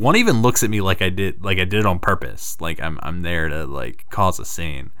 and then one even looks at me like I did it on purpose, like I'm there to like cause a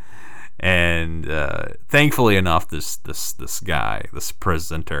scene. And thankfully enough, this guy, this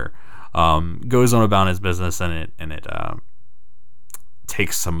presenter, goes on about his business, and it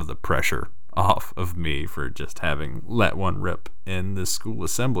takes some of the pressure off of me for just having let one rip in this school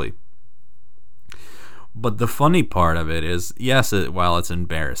assembly. But the funny part of it is, yes, while it's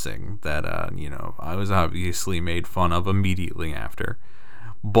embarrassing that I was obviously made fun of immediately after,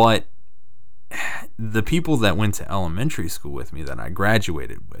 but the people that went to elementary school with me that I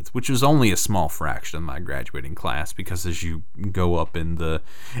graduated with, which was only a small fraction of my graduating class, because as you go up in the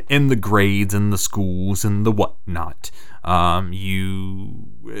grades and the schools and the whatnot,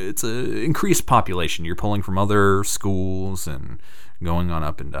 it's a increased population. You're pulling from other schools and going on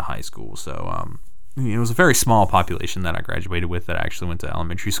up into high school. So it was a very small population that I graduated with, that I actually went to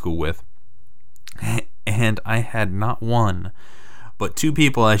elementary school with, and I had not one but two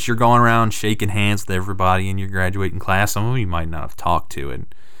people, as you're going around shaking hands with everybody in your graduating class. Some of them you might not have talked to in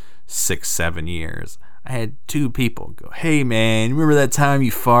 6-7 years. I had two people go, hey man, remember that time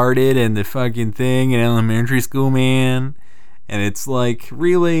you farted in the fucking thing in elementary school, man? And it's like,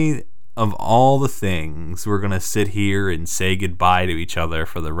 really, of all the things we're going to sit here and say goodbye to each other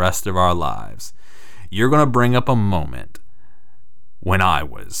for the rest of our lives, you're going to bring up a moment when I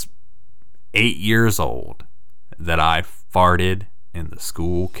was 8 years old that I farted in the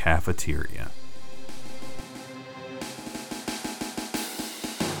school cafeteria.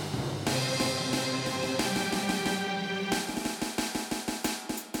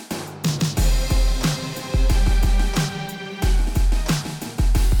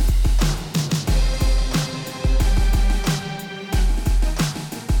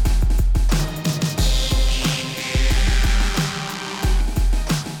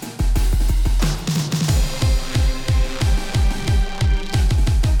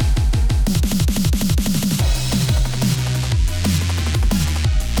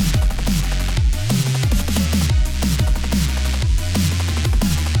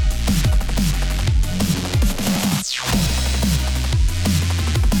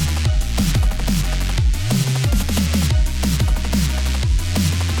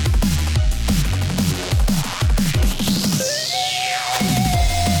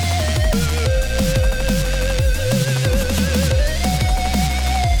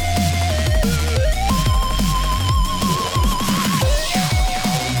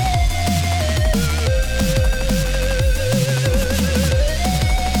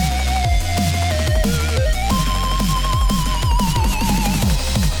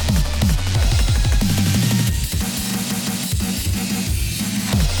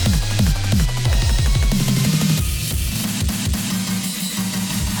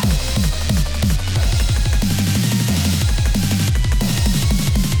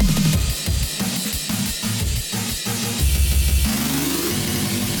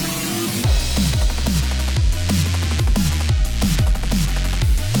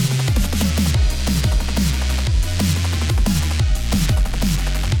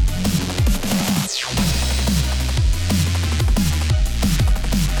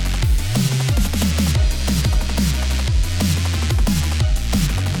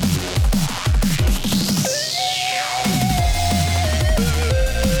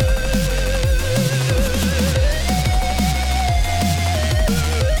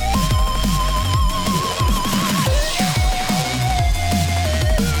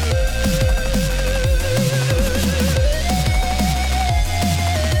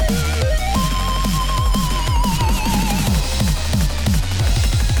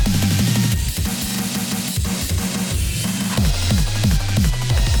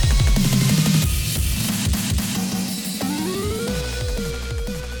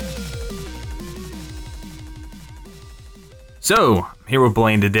 So, here with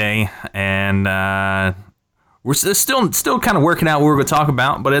Blaine today, and we're still kind of working out what we're going to talk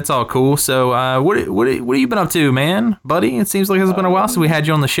about, but it's all cool. So, what have you been up to, man, buddy? It seems like it's been a while since we had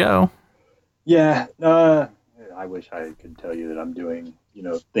you on the show. Yeah, I wish I could tell you that I'm doing,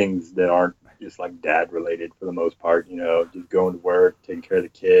 things that aren't just like dad related for the most part, just going to work, taking care of the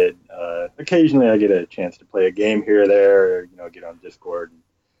kid. Occasionally I get a chance to play a game here or there, or, get on Discord and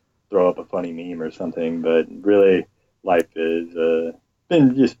throw up a funny meme or something, but really life is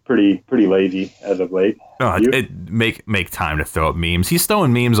been just pretty lazy as of late. Make time to throw up memes. He's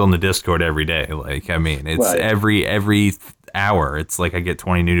throwing memes on the Discord every day. Like, I mean, it's right. every hour. It's like I get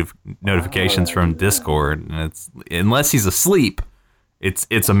 20 notifications from Discord, and it's unless he's asleep,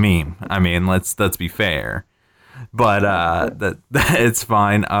 it's a meme. I mean, let's be fair. But that it's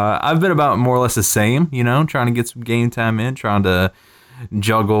fine. I've been about more or less the same. Trying to get some game time in, trying to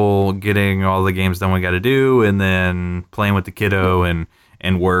juggle getting all the games done we got to do, and then playing with the kiddo and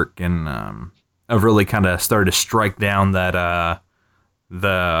work, and I've really kind of started to strike down that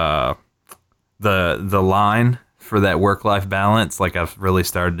the line for that work-life balance. Like, I've really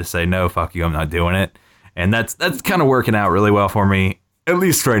started to say, no, fuck you, I'm not doing it, and that's kind of working out really well for me, at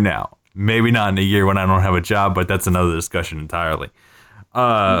least right now. Maybe not in a year when I don't have a job, but that's another discussion entirely.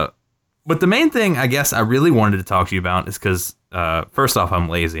 But the main thing I guess I really wanted to talk to you about is because, first off, I'm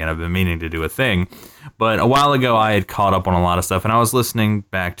lazy and I've been meaning to do a thing. But a while ago, I had caught up on a lot of stuff, and I was listening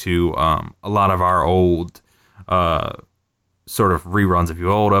back to a lot of our old sort of reruns of your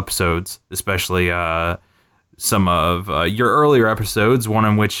old episodes, especially some of your earlier episodes, one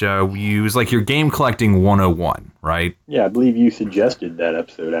in which we use like your game collecting 101, right? Yeah, I believe you suggested that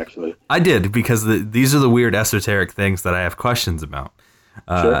episode, actually. I did, because these are the weird esoteric things that I have questions about.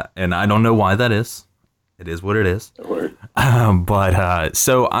 Sure. And I don't know why that is. It is what it is. Word.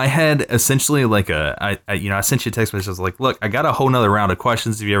 So I had essentially like I sent you a text message. I was like, look, I got a whole nother round of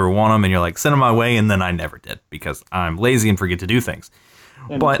questions if you ever want them. And you're like, send them my way. And then I never did because I'm lazy and forget to do things.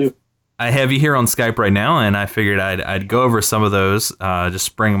 Yeah, but I have you here on Skype right now, and I figured I'd go over some of those, just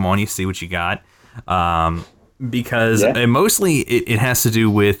spring them on you, see what you got. Because mostly it has to do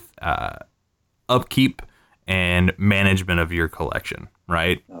with upkeep and management of your collection,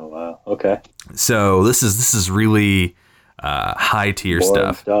 right? Oh wow, okay. So this is really high tier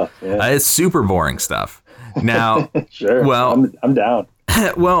stuff. Yeah. It's super boring stuff. Now, sure. Well, I'm down.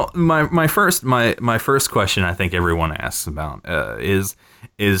 Well, my first question I think everyone asks about is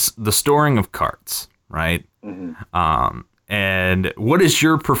the storing of cards, right? Mm-hmm. And what is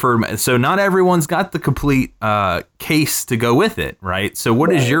your preferred? So not everyone's got the complete case to go with it, right? So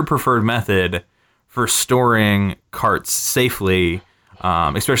what is your preferred method for storing carts safely,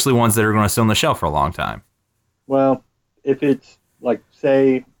 especially ones that are going to sit on the shelf for a long time? Well, if it's like,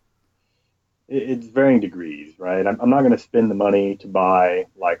 say, it's varying degrees, right? I'm not going to spend the money to buy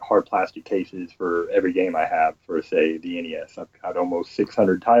like hard plastic cases for every game I have for, say, the NES. I've got almost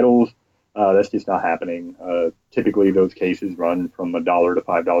 600 titles. That's just not happening. Typically, those cases run from $1 to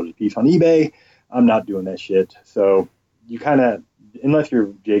 $5 a piece on eBay. I'm not doing that shit. So you kind of, unless you're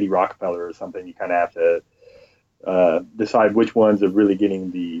JD Rockefeller or something, you kind of have to decide which ones are really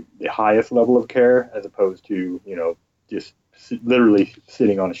getting the highest level of care, as opposed to, just literally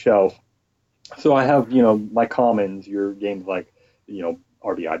sitting on a shelf. So I have, my commons, your games like,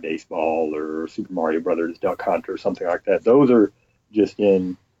 RBI Baseball or Super Mario Brothers Duck Hunt or something like that. Those are just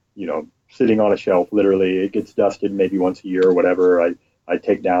in, sitting on a shelf. Literally, it gets dusted maybe once a year or whatever. I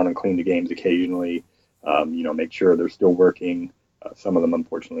take down and clean the games occasionally, make sure they're still working. Some of them,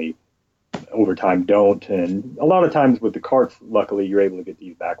 unfortunately, over time don't. And a lot of times with the carts, luckily, you're able to get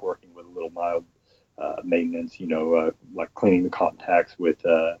these back working with a little mild maintenance, like cleaning the contacts with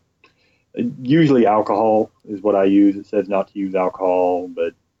usually alcohol is what I use. It says not to use alcohol,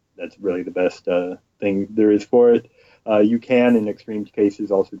 but that's really the best thing there is for it. You can, in extreme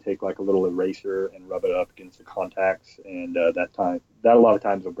cases, also take like a little eraser and rub it up against the contacts, and that a lot of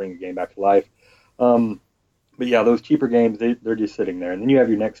times will bring a game back to life. But yeah, those cheaper games, they're just sitting there. And then you have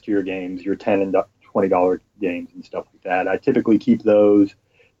your next tier games, your $10 and $20 games and stuff like that. I typically keep those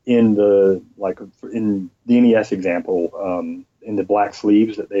in the NES example, in the black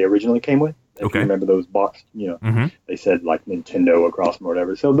sleeves that they originally came with. If you remember those boxed, they said like Nintendo across them or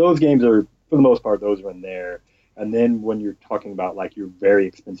whatever. So those games are, for the most part, those are in there. And then when you're talking about like your very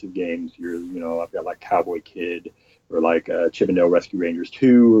expensive games, I've got like Cowboy Kid or like Chip 'n Dale Rescue Rangers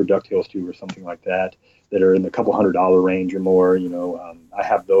 2 or DuckTales 2 or something like that are in the couple $100 range or more. I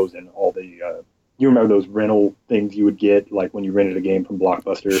have those in all the, you remember those rental things you would get like when you rented a game from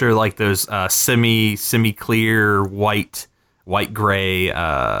Blockbuster? Sure, like those semi-clear white gray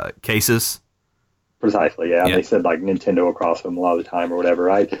cases. Precisely, yeah. They said like Nintendo across them a lot of the time or whatever.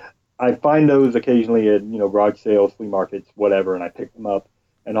 I find those occasionally at garage sales, flea markets, whatever, and I pick them up.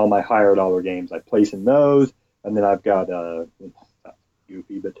 And all my higher dollar games I place in those. And then I've got not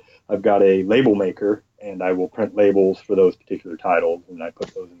goofy, but I've got a label maker, and I will print labels for those particular titles, and I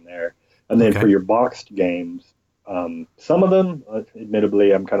put those in there. And then for your boxed games, some of them,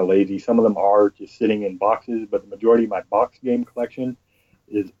 admittedly, I'm kind of lazy. Some of them are just sitting in boxes, but the majority of my boxed game collection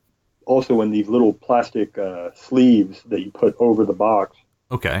is also in these little plastic sleeves that you put over the box.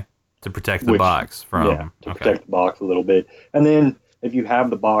 Okay. To protect the box from... Yeah, to protect the box a little bit. And then if you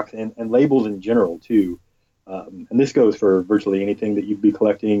have the box and labels in general, too, and this goes for virtually anything that you'd be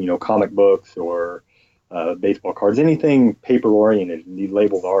collecting, comic books or baseball cards, anything paper-oriented. And these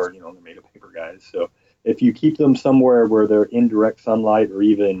labels are, they're made of paper, guys. So if you keep them somewhere where they're in direct sunlight or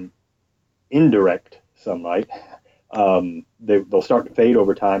even indirect sunlight, they'll start to fade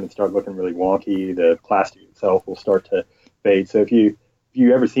over time and start looking really wonky. The plastic itself will start to fade. So if you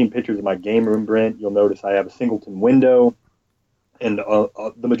ever seen pictures of my game room, Brent, you'll notice I have a singleton window, and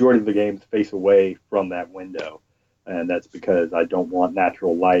the majority of the games face away from that window, and that's because I don't want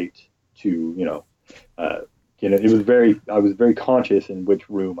natural light to, I was very conscious in which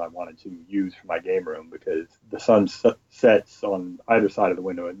room I wanted to use for my game room, because the sun sets on either side of the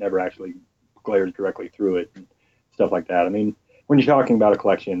window. It never actually glares directly through it and stuff like that. I mean, when you're talking about a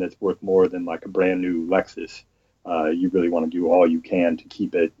collection that's worth more than like a brand new Lexus, you really want to do all you can to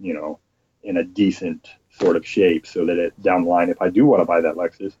keep it, in a decent sort of shape, so that down the line, if I do want to buy that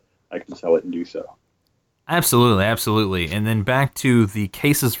Lexus, I can sell it and do so. Absolutely. And then back to the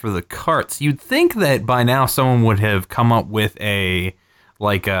cases for the carts. You'd think that by now someone would have come up with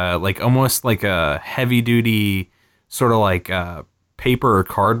almost like a heavy duty sort of like paper or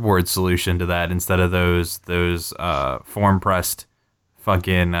cardboard solution to that instead of those form pressed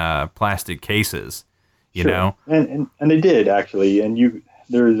fucking plastic cases. You know, and they did actually, and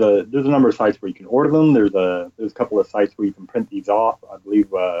there's a number of sites where you can order them. There's a couple of sites where you can print these off. I believe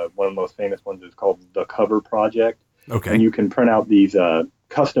one of the most famous ones is called the Cover Project. Okay. And you can print out these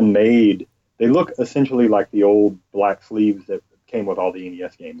custom made. They look essentially like the old black sleeves that came with all the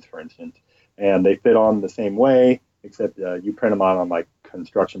NES games, for instance, and they fit on the same way, except you print them out on like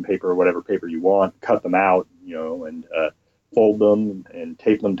construction paper or whatever paper you want, cut them out, and fold them and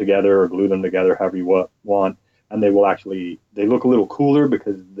tape them together or glue them together however you want. And they look a little cooler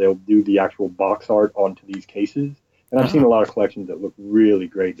because they'll do the actual box art onto these cases. And I've seen a lot of collections that look really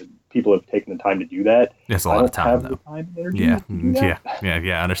great that people have taken the time to do that. It's a lot of time, though. The time and energy Yeah, to do that.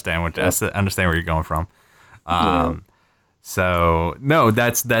 yeah. I understand where you're going from. So no,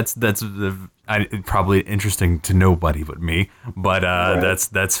 that's probably interesting to nobody but me. But Right.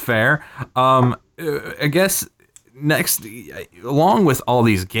 that's fair. I guess next, along with all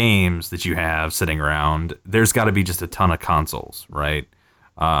these games that you have sitting around, there's got to be just a ton of consoles, right?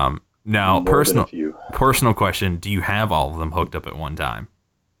 Now, More than a few. personal question: do you have all of them hooked up at one time?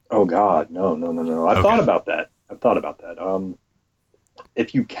 Oh God, no. I've Okay. thought about that.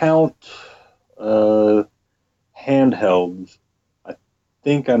 If you count handhelds, I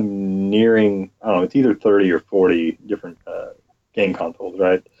think I'm nearing. I don't know. It's either 30 or 40 different game consoles,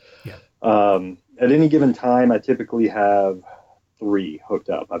 right? Yeah. At any given time, I typically have 3 hooked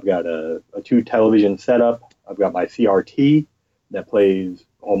up. I've got a 2 television setup. I've got my CRT that plays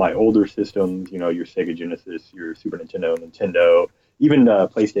all my older systems, your Sega Genesis, your Super Nintendo, even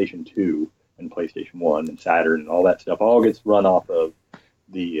PlayStation 2 and PlayStation 1 and Saturn and all that stuff all gets run off of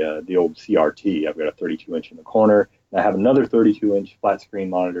the old CRT. I've got a 32-inch in the corner. And I have another 32-inch flat screen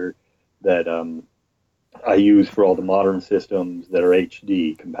monitor that I use for all the modern systems that are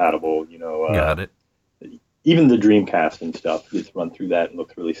HD compatible. Got it. Even the Dreamcast and stuff gets run through that and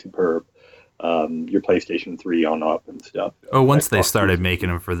looks really superb. Your PlayStation 3 on up and stuff. Oh, once they Xbox started 360. making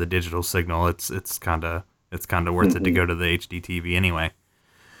them for the digital signal, it's kind of worth it to go to the HD TV anyway.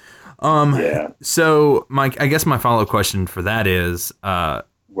 Yeah. So, Mike, I guess my follow-up question for that is,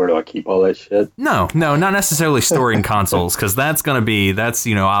 Where do I keep all that shit? no, not necessarily storing consoles, because that's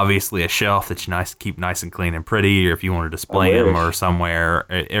obviously a shelf that you keep nice and clean and pretty, or if you want to display them or somewhere,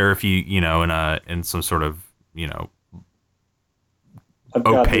 or if you in some sort of I've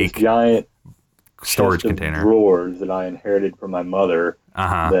got this opaque giant storage chest of container. drawers that I inherited from my mother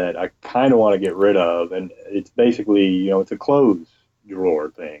that I kind of want to get rid of, and it's basically it's a clothes drawer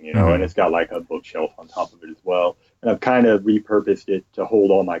thing, and it's got like a bookshelf on top of it as well. And I've kind of repurposed it to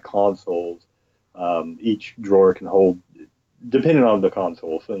hold all my consoles. Each drawer can hold, depending on the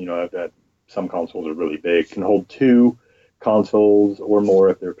console. So I've got some consoles are really big, can hold 2 consoles or more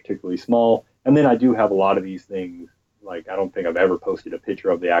if they're particularly small. And then I do have a lot of these things. Like I don't think I've ever posted a picture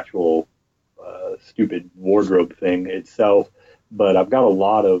of the actual stupid wardrobe thing itself, but I've got a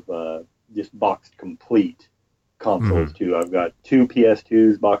lot of just boxed complete consoles too. I've got 2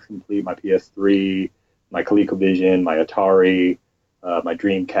 PS2s boxed complete, my PS3, my ColecoVision, my Atari, my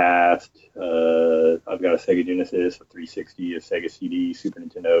Dreamcast. I've got a Sega Genesis, a 360, a Sega CD, Super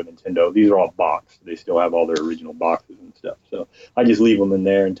Nintendo. These are all boxed. They still have all their original boxes and stuff. So I just leave them in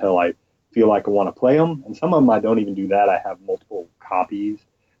there until I feel like I want to play them. And some of them I don't even do that. I have multiple copies.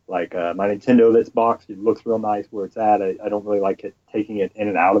 Like my Nintendo that's boxed, it looks real nice where it's at. I don't really like taking it in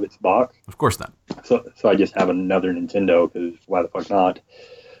and out of its box. Of course not. So I just have another Nintendo because why the fuck not?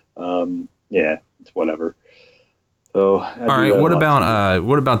 Yeah, it's whatever. So all right, what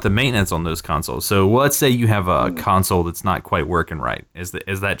about the maintenance on those consoles? So let's say you have a console that's not quite working right. Is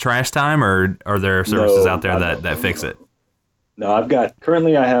that trash time, or are there services out there that fix it? No, I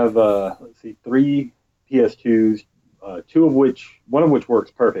have 3 PS2s, one of which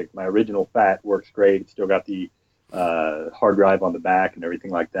works perfect. My original Fat works great. It's still got the hard drive on the back and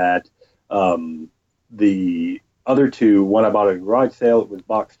everything like that. The other 2, one I bought at a garage sale, it was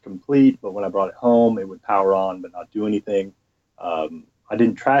boxed complete, but when I brought it home, it would power on but not do anything. I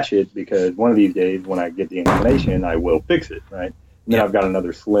didn't trash it because one of these days when I get the inclination, I will fix it, right? And then I've got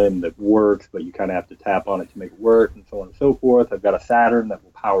another Slim that works, but you kind of have to tap on it to make it work, and so on and so forth. I've got a Saturn that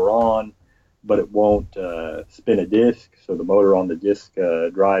will power on, but it won't spin a disc, so the motor on the disc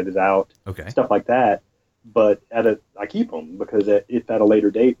drive is out. Okay. Stuff like that. But I keep them because if at a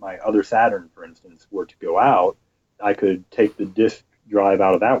later date my other Saturn, for instance, were to go out, I could take the disc drive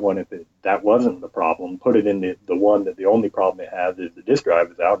out of that one if that wasn't the problem, put it in the one that the only problem it has is the disc drive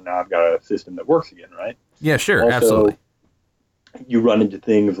is out, and now I've got a system that works again, right? Yeah, sure, Also, absolutely. You run into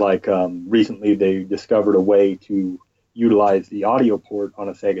things like recently they discovered a way to utilize the audio port on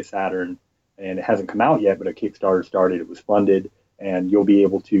a Sega Saturn, and it hasn't come out yet, but a Kickstarter started. It was funded, and you'll be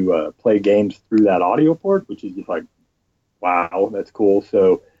able to play games through that audio port, which is just like, wow, that's cool.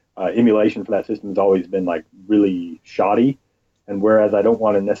 So emulation for that system has always been like really shoddy. And whereas I don't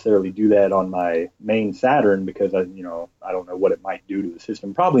want to necessarily do that on my main Saturn because I don't know what it might do to the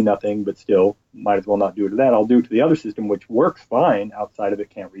system. Probably nothing, but still, might as well not do it to that. I'll do it to the other system, which works fine. Outside of it,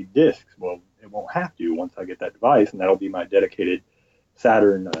 can't read discs. Well, it won't have to once I get that device, and that'll be my dedicated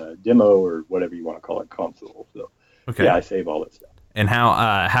Saturn demo or whatever you want to call it console. So Okay. yeah, I save all that stuff. And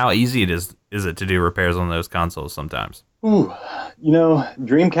how easy is it to do repairs on those consoles sometimes? Ooh,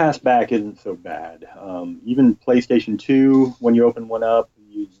 Dreamcast back isn't so bad. Even PlayStation 2, when you open one up,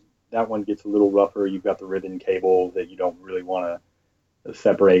 that one gets a little rougher. You've got the ribbon cable that you don't really want to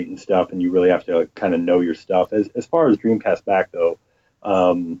separate and stuff, and you really have to kind of know your stuff. As far as Dreamcast back, though,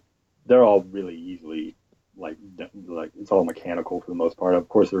 they're all really easily, like it's all mechanical for the most part. Of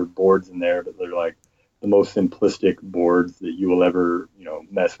course, there are boards in there, but they're like the most simplistic boards that you will ever,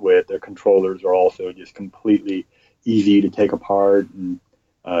 mess with. Their controllers are also just completely easy to take apart, and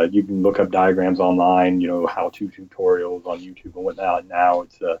you can look up diagrams online, how-to tutorials on YouTube and whatnot. Now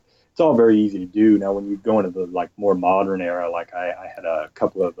it's all very easy to do. Now, when you go into the like more modern era, like I had a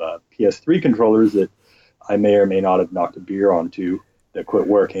couple of PS3 controllers that I may or may not have knocked a beer onto that quit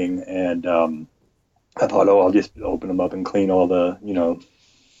working, and I thought, I'll just open them up and clean all the,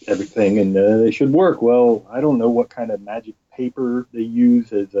 everything, and they should work. Well, I don't know what kind of magic paper they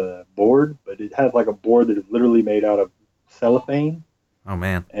use as a board, but it has like a board that is literally made out of cellophane. Oh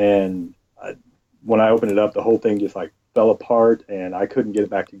man! And when I opened it up, the whole thing just like fell apart, and I couldn't get it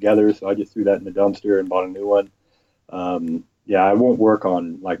back together. So I just threw that in the dumpster and bought a new one. Yeah, I won't work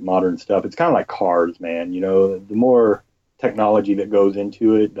on like modern stuff. It's kind of like cars, man. The more technology that goes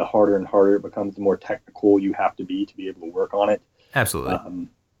into it, the harder and harder it becomes. The more technical you have to be able to work on it. Absolutely.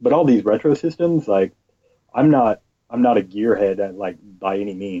 But all these retro systems, like I'm not a gearhead like by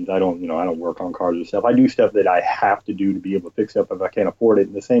any means. I don't work on cars or stuff. I do stuff that I have to do to be able to fix stuff if I can't afford it.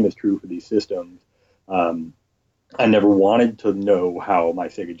 And the same is true for these systems. I never wanted to know how my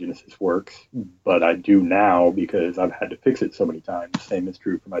Sega Genesis works, but I do now because I've had to fix it so many times. The same is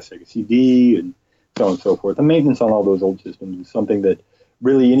true for my Sega CD and so on and so forth. The maintenance on all those old systems is something that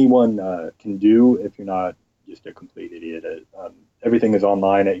really anyone can do if you're not just a complete idiot. Everything is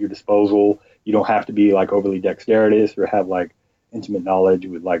online at your disposal. You don't have to be like overly dexterous or have like intimate knowledge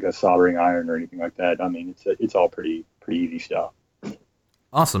with like a soldering iron or anything like that. I mean, it's all pretty easy stuff.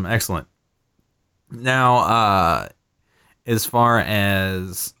 Awesome, excellent. Now, as far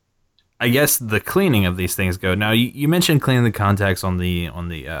as I guess the cleaning of these things go, now you mentioned cleaning the contacts on the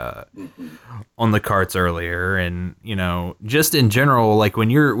carts earlier, and just in general, like when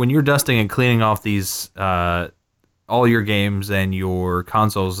you're dusting and cleaning off these all your games and your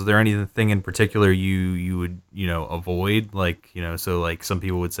consoles, is there anything in particular you would avoid, like so like some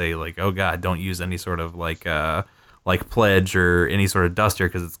people would say like, oh god, don't use any sort of like pledge or any sort of duster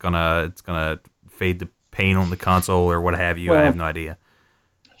because it's gonna fade the paint on the console or what have you. Well, I have no idea.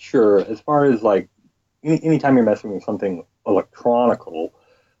 Sure. As far as like anytime you're messing with something electronical,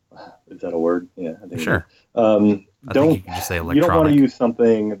 is that a word? Yeah, I think sure. I think you can just say electronic. You don't want to use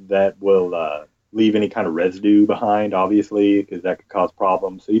something that will leave any kind of residue behind, obviously, because that could cause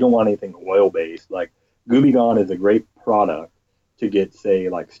problems. So you don't want anything oil-based. Like Gooby Gone is a great product to get, say,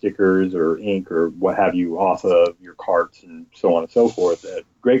 like stickers or ink or what have you off of your carts and so on and so forth.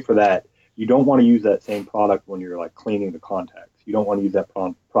 Great for that. You don't want to use that same product when you're like cleaning the contacts. You don't want to use that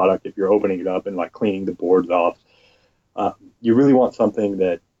product if you're opening it up and like cleaning the boards off. You really want something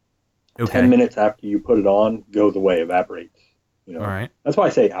that 10 minutes after you put it on goes away, evaporates. All right. That's why I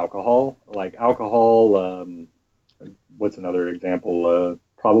say alcohol. Like alcohol, what's another example?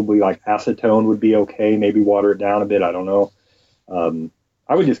 Probably like acetone would be okay. Maybe water it down a bit. I don't know.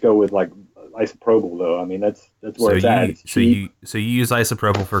 I would just go with like isopropyl though. I mean, that's where it's at. So you use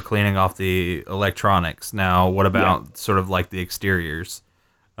isopropyl for cleaning off the electronics. Now, what about sort of like the exteriors?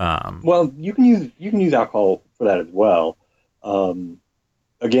 Well, you can use alcohol for that as well.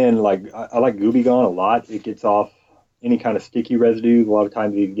 Again, like I like Gooby Gone a lot. It gets off any kind of sticky residues. A lot of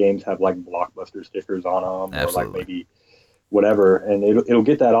times these games have like Blockbuster stickers on them. Absolutely. Or like maybe whatever, and it'll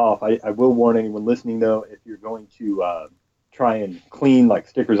get that off. I will warn anyone listening though, if you're going to try and clean like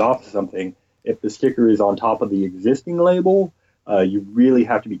stickers off of something, if the sticker is on top of the existing label, you really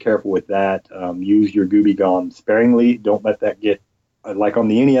have to be careful with that. Use your Gooby Gone sparingly. Don't let that get like on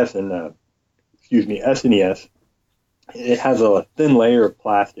the NES and SNES. It has a thin layer of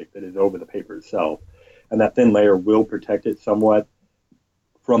plastic that is over the paper itself, and that thin layer will protect it somewhat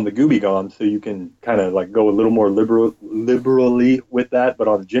from the Gooby Gone, so you can kind of like go a little more liberally with that. But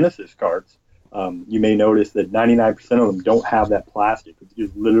on Genesis carts, you may notice that 99% of them don't have that plastic. It's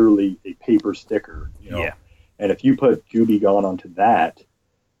just literally a paper sticker, you know. Yeah. And if you put Gooby Gone onto that,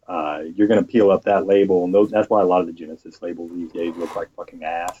 you're going to peel up that label, and that's why a lot of the Genesis labels these days look like fucking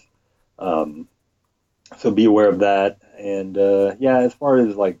ass. So be aware of that. And yeah, as far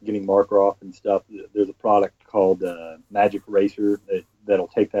as like getting marker off and stuff, there's a product called Magic Eraser that'll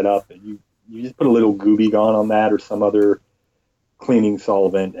take that up, and you just put a little Gooby Gone on that or some other cleaning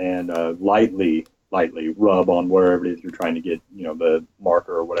solvent and lightly rub on wherever it is you're trying to get, you know, the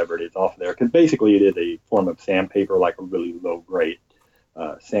marker or whatever it is off of there, because basically it is a form of sandpaper, like a really low grade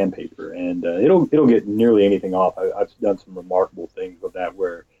sandpaper, and it'll get nearly anything off. I've done some remarkable things with that,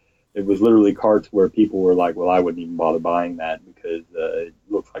 where it was literally carts where people were like, well, I wouldn't even bother buying that because it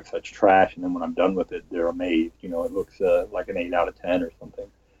looks like such trash, and then when I'm done with it, they're amazed. You know, it looks like an 8 out of 10 or something.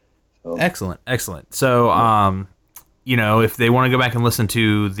 So, Excellent. So, you know, if they want to go back and listen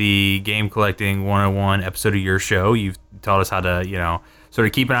to the Game Collecting 101 episode of your show, you've taught us how to, you know, sort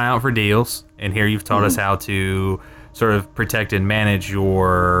of keep an eye out for deals, and here you've taught us how to sort of protect and manage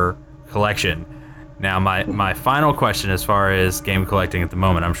your collection. Now, my final question, as far as game collecting at the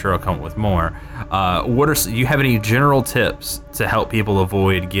moment, I'm sure I'll come up with more. Do you have any general tips to help people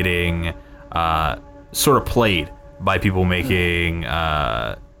avoid getting sort of played by people making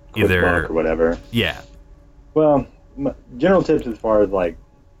either or whatever? Yeah. Well, general tips as far as like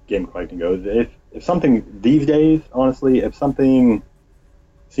game collecting goes: if something these days, honestly, if something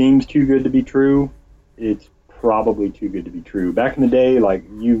seems too good to be true, it's probably too good to be true. Back in the day, like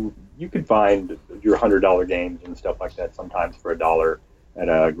you could find your $100 games and stuff like that sometimes for $1 at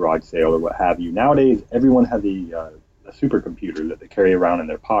a garage sale or what have you. Nowadays, everyone has a supercomputer that they carry around in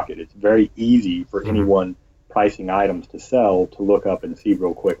their pocket. It's very easy for anyone pricing items to sell to look up and see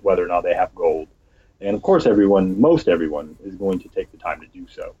real quick whether or not they have gold. And of course, most everyone is going to take the time to do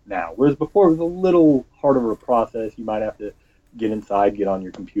so now. Whereas before, it was a little harder of a process. You might have to get inside, get on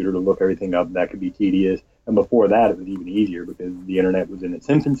your computer to look everything up. That could be tedious. And before that, it was even easier because the internet was in its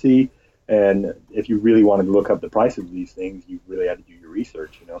infancy. And if you really wanted to look up the prices of these things, you really had to do your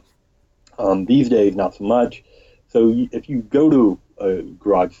research, you know. These days, not so much. So if you go to a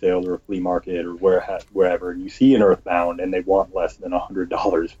garage sale or a flea market or wherever, and you see an Earthbound and they want less than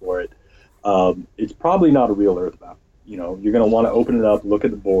 $100 for it, it's probably not a real Earthbound. You know, you're going to want to open it up, look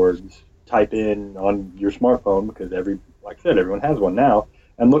at the boards, type in on your smartphone, because like I said, everyone has one now,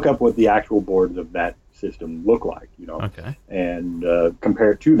 and look up what the actual boards of that system look like, you know, and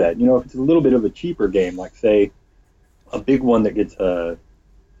compare it to that. You know, if it's a little bit of a cheaper game, like say a big one that gets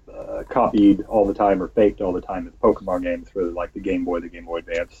copied all the time or faked all the time is Pokemon games for like the Game Boy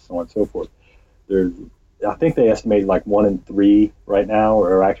Advance, so on and so forth. I think they estimated like 1 in 3 right now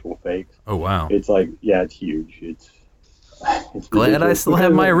are actual fakes. Oh wow! It's like, yeah, it's huge. It's glad I still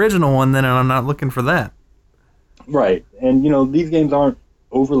have my original one then, and I'm not looking for that. Right, and you know, these games aren't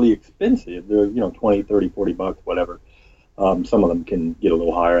overly expensive. They're, you know, $20, $30, $40, whatever. Some of them can get a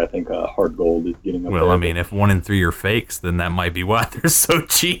little higher. I think hard gold is getting up there. Well, I mean, if 1 in 3 are fakes, then that might be why they're so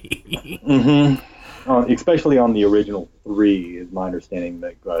cheap. Especially on the original 3, is my understanding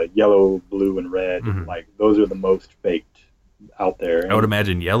that yellow, blue, and red, like those are the most faked out there. I would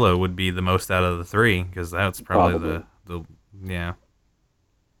imagine yellow would be the most out of the 3, because that's probably the yeah.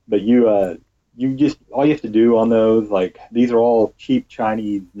 But you just, all you have to do on those, like, these are all cheap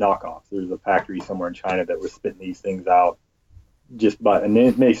Chinese knockoffs. There's a factory somewhere in China that was spitting these things out and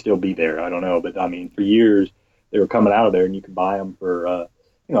it may still be there, I don't know, but I mean, for years they were coming out of there and you could buy them for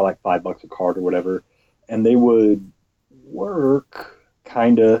you know, like $5 a cart or whatever, and they would work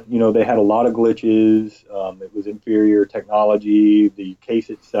kind of, you know, they had a lot of glitches. It was inferior technology. The case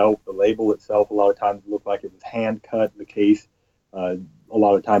itself, the label itself, a lot of times looked like it was hand cut. The case a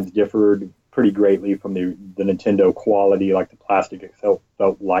lot of times differed pretty greatly from the Nintendo quality. Like the plastic itself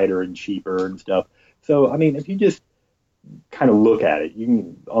felt lighter and cheaper and stuff. So I mean, if you just kind of look at it,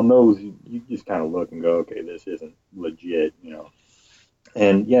 you just kind of look and go, okay, this isn't legit, you know.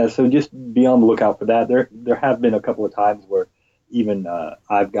 And yeah, so just be on the lookout for that. There have been a couple of times where even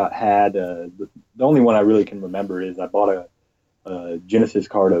I've had the only one I really can remember is I bought a Genesis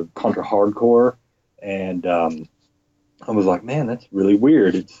card of Contra Hardcore, and I was like, man, that's really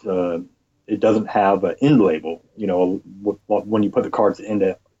weird. It doesn't have an end label. You know, when you put the cards end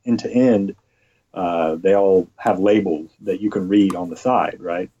to end, they all have labels that you can read on the side,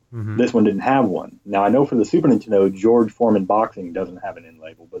 right? This one didn't have one. Now, I know for the Super Nintendo, George Foreman Boxing doesn't have an end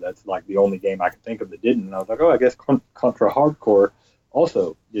label, but that's like the only game I could think of that didn't. And I was like, oh, I guess Contra Hardcore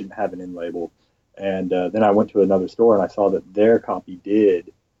also didn't have an end label. And then I went to another store and I saw that their copy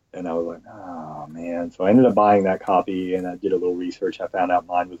did. And I was like, oh, man. So I ended up buying that copy and I did a little research. I found out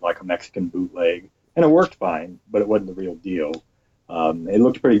mine was like a Mexican bootleg. And it worked fine, but it wasn't the real deal. It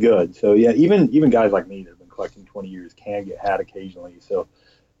looked pretty good. So, yeah, even guys like me that have been collecting 20 years can get had occasionally. So,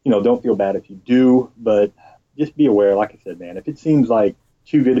 don't feel bad if you do. But just be aware, like I said, man, if it seems like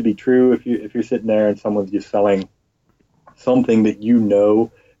too good to be true, if you're sitting there and someone's just selling something that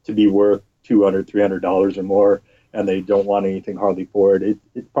to be worth $200, $300 or more, and they don't want anything hardly for it,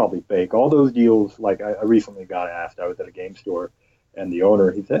 it's probably fake. All those deals, like I recently got asked, I was at a game store, and the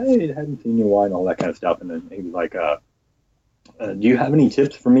owner, he said, hey, I hadn't seen you in a while, and all that kind of stuff. And then he was like, do you have any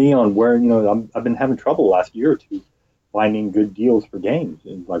tips for me on where, I've been having trouble the last year or two finding good deals for games.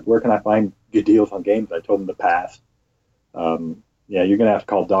 And like, where can I find good deals on games? I told him to pass. Yeah, you're going to have to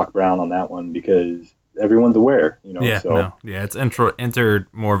call Doc Brown on that one because everyone's aware, Yeah, so. no. Yeah, it's entered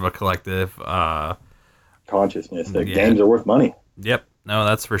more of a collective consciousness that games are worth money. Yep. No,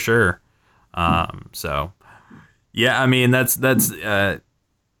 that's for sure. So, yeah, I mean, that's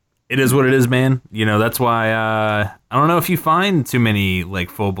it is what it is, man. That's why I don't know if you find too many like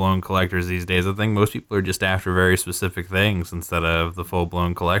full-blown collectors these days. I think most people are just after very specific things instead of the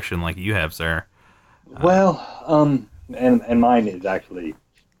full-blown collection like you have, sir. Well, and mine is actually,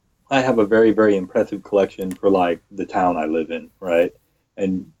 I have a very, very impressive collection for like the town I live in, right?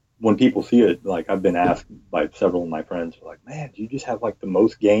 And when people see it, like I've been asked by several of my friends, like, man, do you just have like the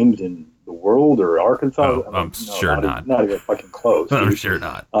most games in the world or Arkansas? Oh, I'm I'm like, no, sure not even fucking close. I'm sure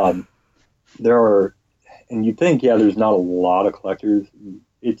not. There are, and you think, yeah, there's not a lot of collectors.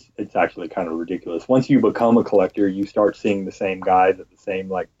 It's actually kind of ridiculous. Once you become a collector, you start seeing the same guys at the same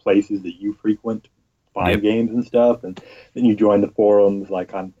like places that you frequent, find games and stuff, and then you join the forums.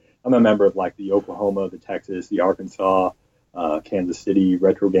 Like I'm a member of like the Oklahoma, the Texas, the Arkansas, Kansas City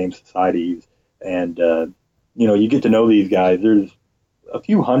retro game societies, and you get to know these guys. There's a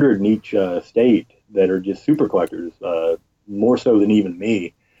few hundred in each state that are just super collectors, more so than even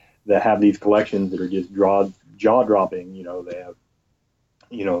me, that have these collections that are just jaw dropping. They have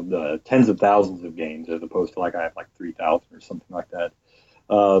the tens of thousands of games as opposed to like I have like 3,000 or something like that.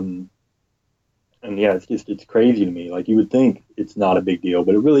 And yeah, it's crazy to me. Like you would think it's not a big deal,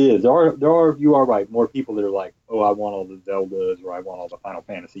 but it really is. You are right. More people that are like, oh, I want all the Zeldas or I want all the Final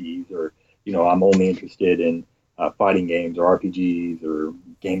Fantasies or, I'm only interested in fighting games or RPGs or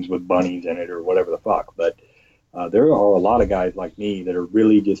games with bunnies in it or whatever the fuck. But there are a lot of guys like me that are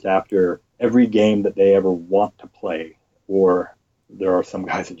really just after every game that they ever want to play. Or there are some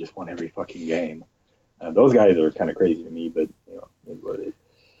guys that just want every fucking game. Those guys are kind of crazy to me, but it's what it is.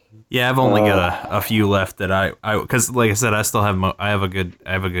 Yeah, I've only got a few left that I because like I said, I still have I have a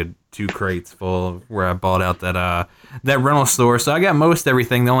good 2 crates full of where I bought out that rental store. So I got most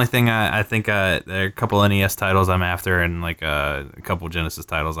everything. The only thing I think there are a couple NES titles I'm after and like a couple Genesis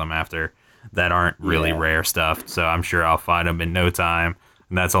titles I'm after that aren't really rare stuff. So I'm sure I'll find them in no time.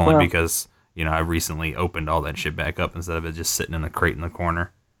 And that's only because I recently opened all that shit back up instead of it just sitting in a crate in the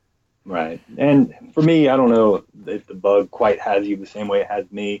corner. Right. And for me, I don't know if the bug quite has you the same way it has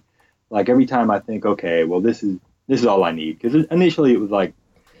me. Like every time I think, okay, well, this is all I need. Because initially it was like,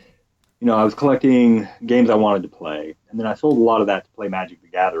 I was collecting games I wanted to play. And then I sold a lot of that to play Magic the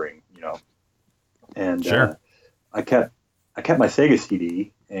Gathering, And sure. I kept my Sega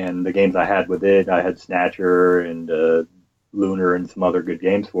CD and the games I had with it. I had Snatcher and Lunar and some other good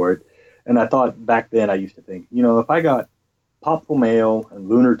games for it. And I thought back then I used to think, if I got Popful Mail and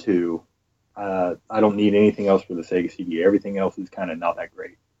Lunar 2, I don't need anything else for the Sega CD. Everything else is kind of not that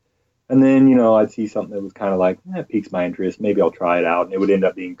great. And then, I'd see something that was kind of like, it piques my interest. Maybe I'll try it out. And it would end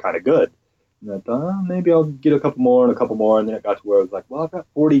up being kind of good. And I thought, maybe I'll get a couple more and a couple more. And then it got to where I was like, well, I've got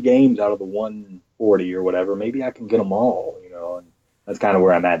 40 games out of the 140 or whatever. Maybe I can get them all, And that's kind of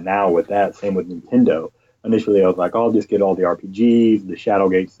where I'm at now with that. Same with Nintendo. Initially, I was like, I'll just get all the RPGs, the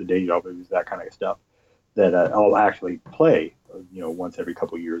Shadowgates, the Deja Vus, that kind of stuff that I'll actually play, once every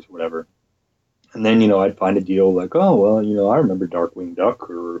couple of years or whatever. And then, I'd find a deal like, oh, well, I remember Darkwing Duck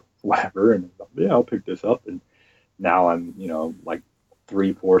or whatever. And yeah, I'll pick this up. And now I'm, like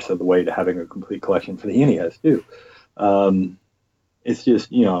 3/4 of the way to having a complete collection for the NES too. It's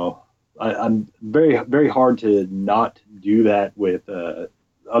just, I'm very, very hard to not do that with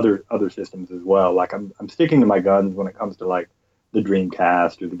other systems as well. Like I'm sticking to my guns when it comes to like the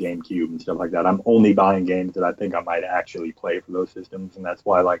Dreamcast or the GameCube and stuff like that. I'm only buying games that I think I might actually play for those systems. And that's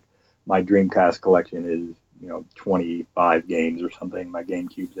why like my Dreamcast collection is, 25 games or something. My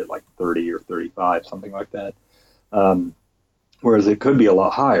GameCube's at like 30 or 35, something like that. Whereas it could be a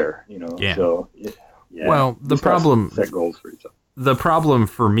lot higher, Yeah. So, well, the problem set goals for yourself. the problem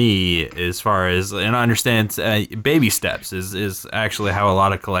for me, as far as, and I understand, baby steps is actually how a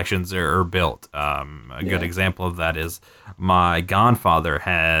lot of collections are built. A good example of that is my godfather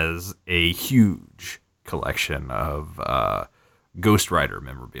has a huge collection of Ghost Rider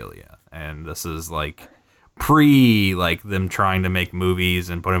memorabilia, and this is like pre like them trying to make movies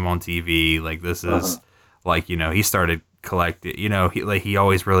and put him on TV. Like this is like, you know, he started collecting, you know, he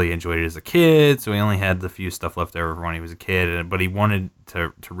always really enjoyed it as a kid, so he only had the few stuff left over when he was a kid, but he wanted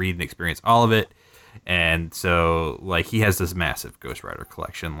to read and experience all of it. And so like he has this massive Ghost Rider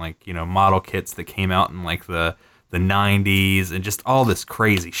collection, like, you know, model kits that came out in like the 90s, and just all this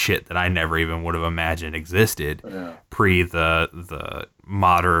crazy shit that I never even would have imagined existed pre the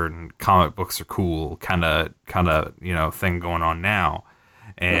modern comic books are cool kind of you know thing going on now.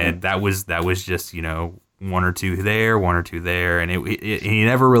 And that was just, you know, one or two there, and he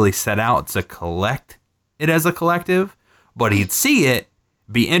never really set out to collect it as a collective, but he'd see it,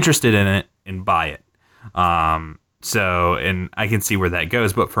 be interested in it, and buy it. So, and I can see where that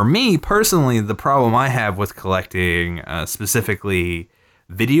goes. But for me personally, the problem I have with collecting, specifically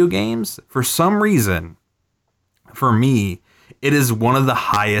video games, for some reason, for me, it is one of the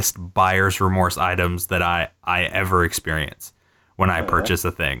highest buyer's remorse items that I ever experience when I purchase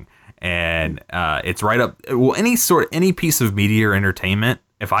a thing. And it's right up, well, any piece of media or entertainment,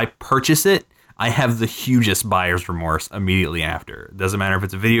 if I purchase it, I have the hugest buyer's remorse immediately after. It doesn't matter if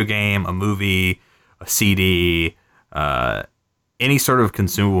it's a video game, a movie, a CD, any sort of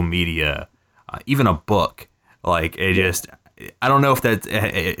consumable media, even a book. Like, it just, I don't know if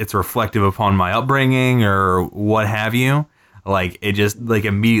it's reflective upon my upbringing or what have you. Like, it just like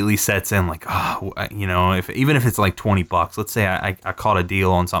immediately sets in, like, oh, you know, even if it's like $20, let's say I caught a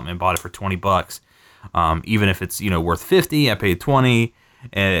deal on something and bought it for $20, even if it's, you know, worth 50, I paid 20,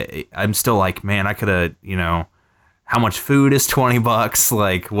 I'm still like, man, I could have, you know, how much food is $20?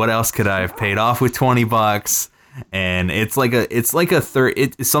 Like, what else could I have paid off with $20? And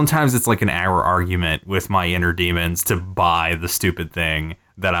sometimes it's like an hour argument with my inner demons to buy the stupid thing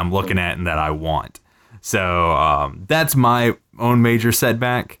that I'm looking at and that I want. So that's my own major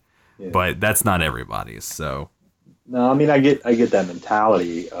setback, but that's not everybody's. So no, I mean, I get that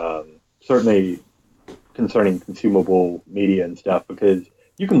mentality, certainly concerning consumable media and stuff, because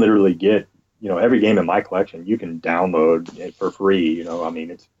you can literally get, you know, every game in my collection you can download it for free. You know, I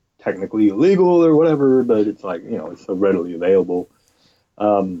mean, it's technically illegal or whatever, but it's like, you know, it's so readily available.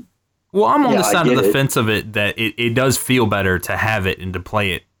 Well, I'm on the side of the fence of it that it does feel better to have it and to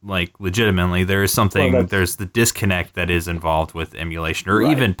play it like legitimately. There is something, there's the disconnect that is involved with emulation or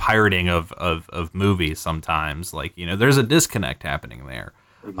even pirating of movies sometimes. Like, you know, there's a disconnect happening there.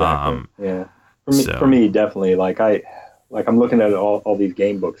 Exactly. Yeah. For me, definitely. Like I'm looking at all these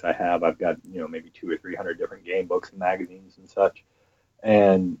game books I have. I've got, you know, maybe 200 or 300 different game books and magazines and such.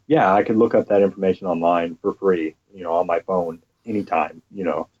 And yeah, I could look up that information online for free, you know, on my phone anytime, you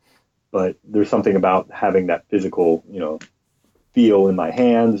know. But there's something about having that physical, you know, feel in my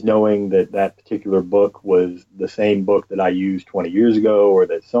hands, knowing that that particular book was the same book that I used 20 years ago, or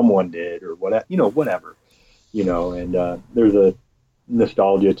that someone did, or whatever, you know, and there's a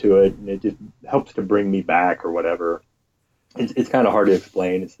nostalgia to it, and it just helps to bring me back or whatever. It's kind of hard to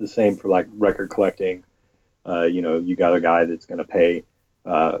explain. It's the same for like record collecting. You know, you got a guy that's going to pay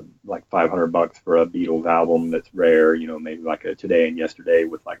like $500 for a Beatles album that's rare, you know, maybe like a Today and Yesterday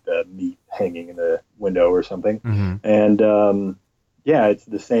with like the meat hanging in the window or something. Mm-hmm. And yeah, it's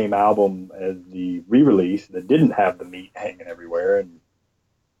the same album as the re-release that didn't have the meat hanging everywhere, and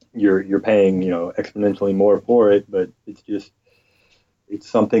you're paying, you know, exponentially more for it, but it's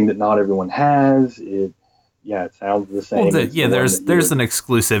something that not everyone has. It sounds the same. Well, there's an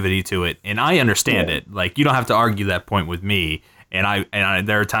exclusivity to it, and I understand it. Like, you don't have to argue that point with me. And I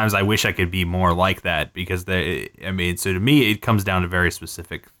there are times I wish I could be more like that, because so to me it comes down to very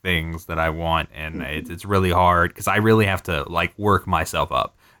specific things that I want, and it's really hard because I really have to like work myself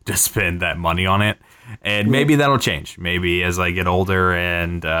up to spend that money on it. And maybe that'll change. Maybe as I get older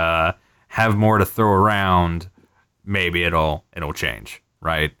and have more to throw around, maybe it'll change,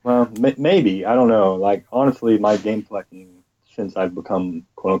 right? Well, maybe, I don't know. Like, honestly, my game collecting, since I've become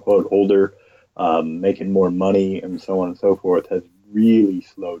quote unquote older, making more money and so on and so forth, has really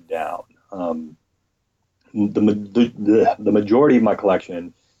slowed down. The majority of my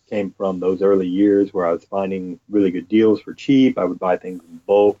collection came from those early years where I was finding really good deals for cheap. I would buy things in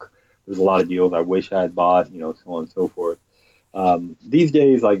bulk. There's a lot of deals I wish I had bought, you know, so on and so forth. These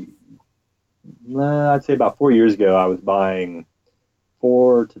days, like, I'd say about 4 years ago, I was buying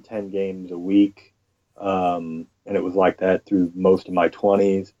 4 to 10 games a week. And it was like that through most of my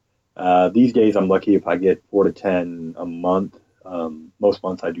 20s. These days, I'm lucky if I get 4 to 10 a month. Most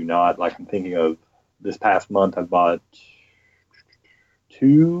months I do not. Like I'm thinking of this past month, I bought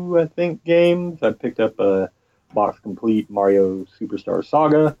two, I think, games. I picked up a box complete Mario Superstar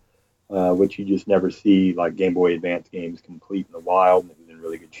Saga, which you just never see like Game Boy Advance games complete in the wild. And it was in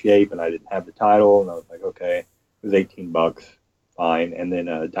really good shape, and I didn't have the title, and I was like, okay, it was $18, fine. And then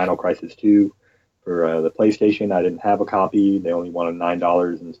Dino Crisis 2 for the PlayStation. I didn't have a copy. They only wanted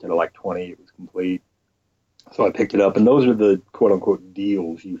 $9 instead of like 20. It was complete. So I picked it up, and those are the quote unquote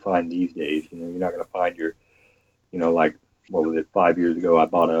deals you find these days. You know, you're not going to find your, like, what was it, 5 years ago, I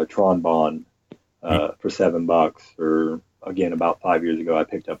bought a Tron Bond for $7, or again, about 5 years ago, I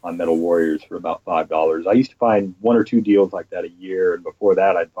picked up my Metal Warriors for about $5. I used to find one or two deals like that a year, and before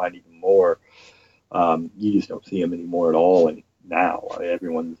that, I'd find even more. You just don't see them anymore at all, and now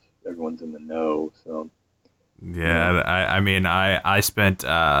everyone's in the know. So yeah, I've spent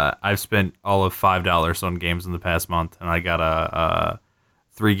all of $5 on games in the past month, and I got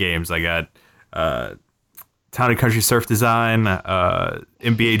 3 games. I got Town and Country Surf Design,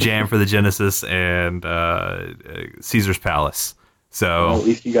 NBA Jam for the Genesis, and Caesar's Palace. So well, at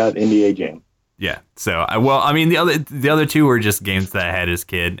least you got NBA Jam. Yeah. So the other two were just games that I had as a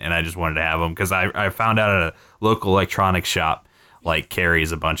kid, and I just wanted to have them because I found out at a local electronics shop like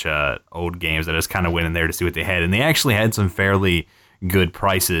carries a bunch of old games. I just kind of went in there to see what they had, and they actually had some fairly good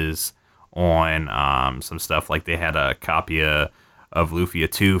prices on some stuff. Like they had a copy of Lufia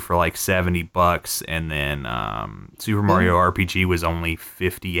 2 for like $70, and then Super Mario RPG was only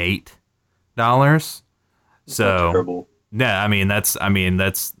 $58. So terrible. Yeah, that's 10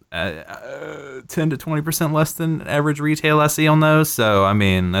 to 20% less than average retail I see on those. So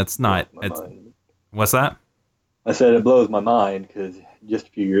that's not. What's that? I said it blows my mind because just a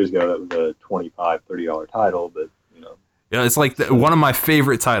few years ago that was a $25, $30 title, but Yeah, it's like one of my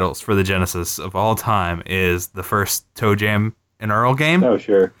favorite titles for the Genesis of all time is the first Toe Jam and Earl game. Oh,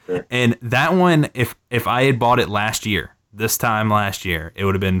 sure. And that one, if I had bought it this time last year, it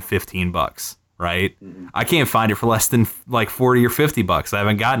would have been $15, right? Mm-hmm. I can't find it for less than like $40 or $50. I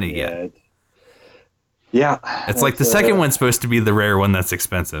haven't gotten it yet. It's like the second one's supposed to be the rare one that's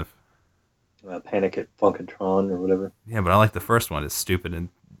expensive. Panic at Funkatron or whatever. Yeah, but I like the first one. It's stupid and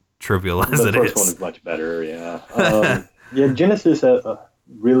trivial as it is. The first one is much better, yeah. Genesis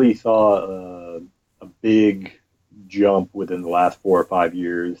really saw a big jump within the last 4 or 5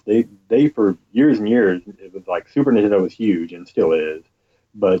 years. They for years and years, it was like Super Nintendo was huge and still is,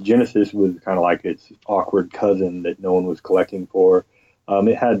 but Genesis was kind of like its awkward cousin that no one was collecting for.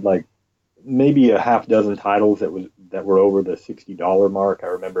 It had like maybe a half dozen titles that were over the $60 mark. I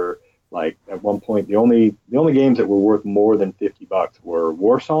remember like at one point the only games that were worth more than $50 were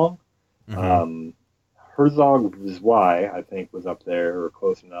Warsong. Mm-hmm. Herzog Zwei, I think, was up there or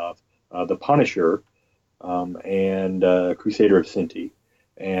close enough. The Punisher, and Crusader of Sinti.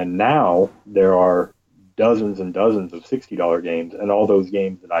 And now there are dozens and dozens of $60 games, and all those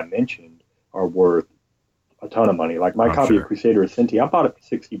games that I mentioned are worth a ton of money. Like my copy of Crusader of Sinti, I bought it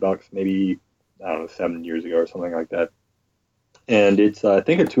for $60 maybe, I don't know, 7 years ago or something like that. And it's, I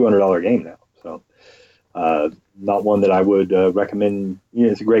think, a $200 game now. So not one that I would recommend.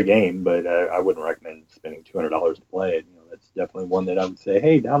 It's a great game, but I wouldn't recommend spending $200 to play it. That's definitely one that I would say,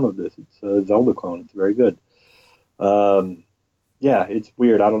 hey, download this. It's a Zelda clone. It's very good. It's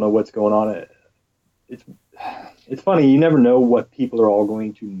weird. I don't know what's going on. It's funny. You never know what people are all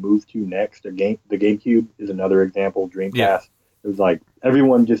going to move to next. The GameCube is another example. Dreamcast. Yeah. It was like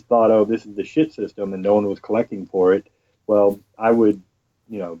everyone just thought, oh, this is the shit system, and no one was collecting for it. Well, I would,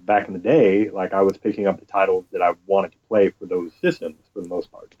 back in the day, like I was picking up the titles that I wanted to play for those systems for the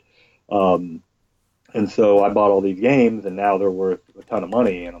most part. And so I bought all these games, and now they're worth a ton of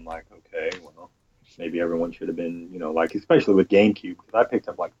money. And I'm like, okay, well, maybe everyone should have been, like, especially with GameCube, because I picked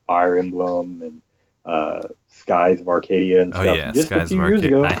up like Fire Emblem and Skies of Arcadia and stuff just a few years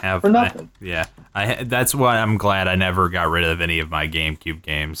ago for nothing. That's why I'm glad I never got rid of any of my GameCube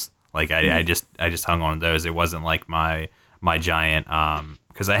games. Like I just hung on to those. It wasn't like my giant,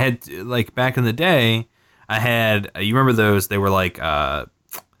 because I had, like, back in the day, I had, you remember those? They were like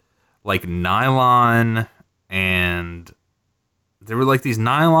nylon, and they were like these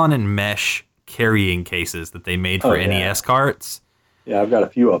nylon and mesh carrying cases that they made for NES carts. Yeah, I've got a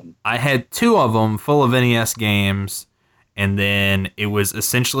few of them. I had 2 of them full of NES games, and then it was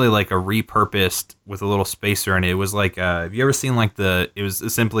essentially like a repurposed with a little spacer in it. It was like, have you ever seen like it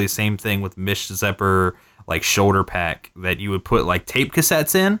was simply the same thing with Mish Zepper, like shoulder pack that you would put like tape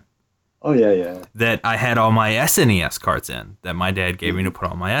cassettes in? Oh, yeah. That I had all my SNES carts in, that my dad gave me to put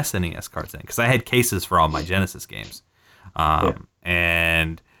all my SNES carts in, because I had cases for all my Genesis games.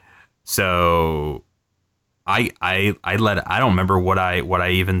 And so I don't remember what I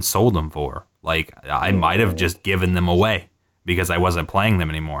even sold them for. Like, I might have just given them away because I wasn't playing them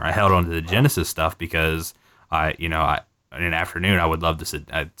anymore. I held on to the Genesis stuff because in an afternoon I would love to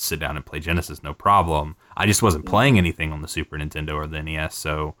I'd sit down and play Genesis, no problem. I just wasn't playing anything on the Super Nintendo or the NES,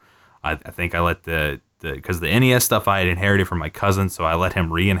 so I think I let because the NES stuff I had inherited from my cousin, so I let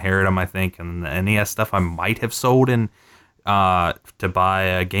him re-inherit them, I think, and the NES stuff I might have sold in to buy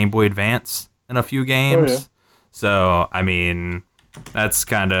a Game Boy Advance in a few games. Oh, yeah. So, I mean, that's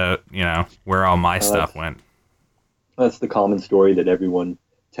kind of, where all my stuff went. That's the common story that everyone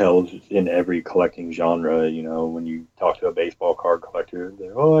tells in every collecting genre. When you talk to a baseball card collector,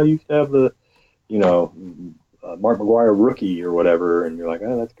 they're, I used to have the, Mark McGwire rookie or whatever, and you're like,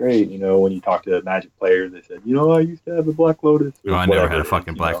 oh, that's great. When you talk to Magic players, they said, I used to have the Black Lotus. Oh, I never had a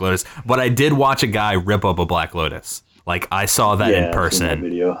fucking Black Lotus, but I did watch a guy rip up a Black Lotus. Like, I saw that in person. I've seen that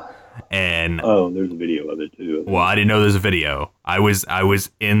video. And there's a video of it too. Well, I didn't know there's a video. I was at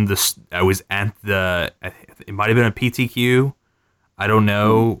the, it might have been a PTQ. I don't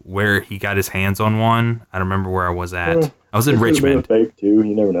know where he got his hands on one. I don't remember where I was at. I was in Richmond. Fake too.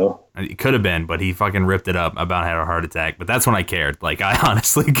 You never know. It could have been, but he fucking ripped it up. About had a heart attack. But that's when I cared. Like, I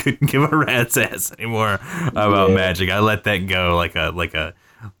honestly couldn't give a rat's ass anymore about Magic. I let that go like a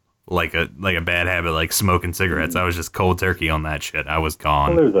bad habit, like smoking cigarettes. I was just cold turkey on that shit. I was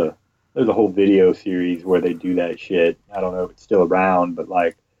gone. Well, there's a whole video series where they do that shit. I don't know if it's still around, but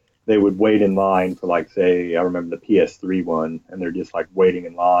like they would wait in line for, like, say, I remember the PS3 one, and they're just like waiting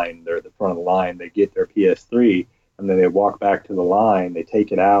in line. They're at the front of the line. They get their PS3, and then they walk back to the line. They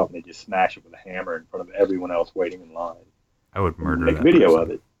take it out and they just smash it with a hammer in front of everyone else waiting in line. I would murder that. Make a video person. of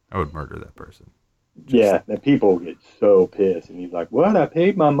it. I would murder that person. Yeah, and people get so pissed, and he's like, "What? I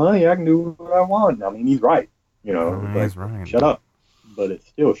paid my money. I can do what I want." I mean, he's right. He's right. Shut up. But it's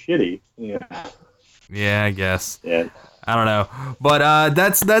still shitty. Yeah. Yeah, I guess. Yeah. I don't know, but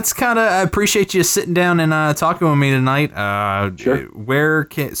that's kind of. I appreciate you sitting down and talking with me tonight. Sure.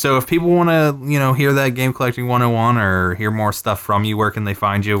 So if people want to hear that Game Collecting 101 or hear more stuff from you, where can they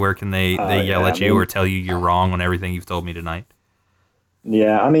find you? Where can they yell at you or tell you you're wrong on everything you've told me tonight?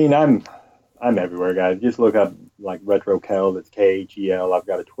 Yeah, I mean, I'm everywhere, guys. Just look up like Retro Kel. That's KHEL. I've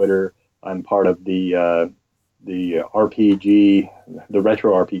got a Twitter. I'm part of the RPG, the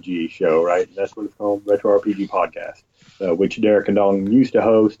Retro RPG show, right? That's what it's called, Retro RPG Podcast, which Derek and Dong used to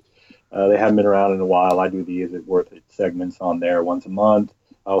host. They haven't been around in a while. I do the Is It Worth It segments on there once a month.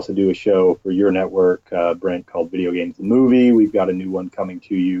 I also do a show for your network, Brent, called Video Games the Movie. We've got a new one coming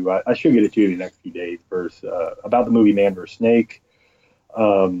to you. I should get it to you in the next few days. First, about the movie Man vs. Snake,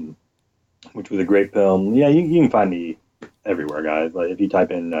 which was a great film. Yeah, you can find me everywhere, guys. Like if you type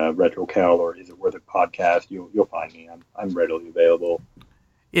in Retro Kel or Is It Worth It podcast, you'll find me. I'm readily available.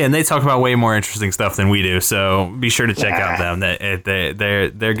 Yeah, and they talk about way more interesting stuff than we do, so be sure to check out them.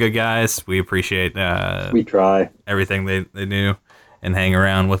 They're good guys. We appreciate we try everything they do and hang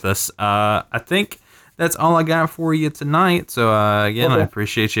around with us. I think that's all I got for you tonight. So again, okay. I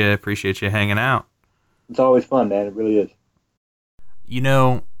appreciate you hanging out. It's always fun, man. It really is.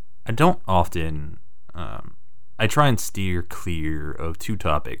 I don't often. I try and steer clear of two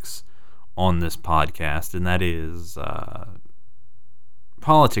topics on this podcast, and that is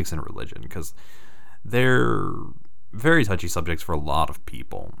politics and religion, because they're very touchy subjects for a lot of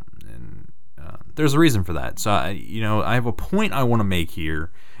people, and there's a reason for that. So I have a point I want to make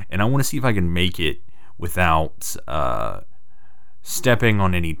here, and I want to see if I can make it without stepping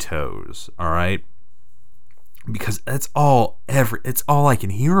on any toes. All right, because it's all I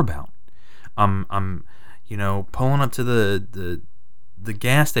can hear about. I'm pulling up to the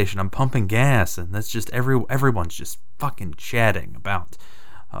gas station. I'm pumping gas, and that's just everyone's just fucking chatting about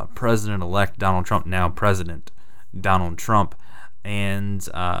President-elect Donald Trump, now President Donald Trump, and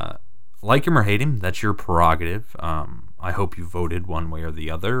like him or hate him, that's your prerogative. I hope you voted one way or the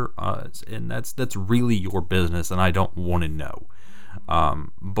other, and that's really your business, and I don't want to know.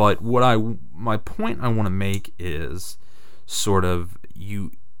 But my point I want to make is sort of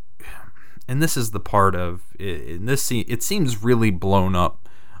you. And this is the part of it seems really blown up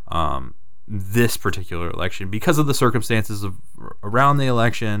this particular election because of the circumstances around the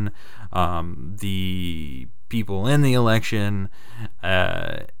election, the people in the election,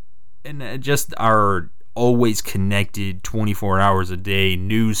 and just our always connected 24 hours a day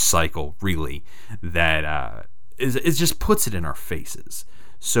news cycle, really, that it just puts it in our faces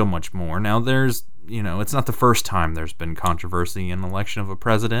so much more. Now there's it's not the first time there's been controversy in the election of a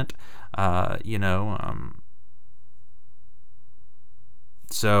president.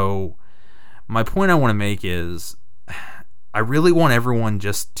 So my point I want to make is I really want everyone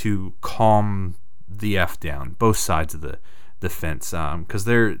just to calm the F down, both sides of the fence, because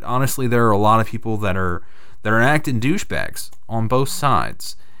there are a lot of people that are acting douchebags on both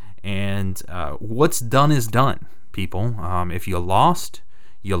sides, and what's done is done, people. If you lost,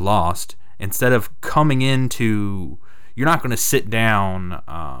 you lost. Instead of coming into, you're not going to sit down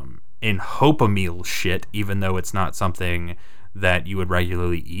and hope a meal shit, even though it's not something that you would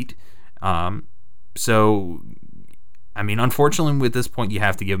regularly eat. So, I mean, unfortunately, at this point, you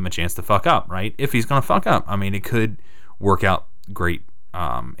have to give him a chance to fuck up, right? If he's going to fuck up, I mean, it could work out great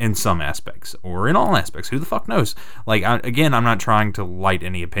in some aspects, or in all aspects. Who the fuck knows? Like, again, I'm not trying to light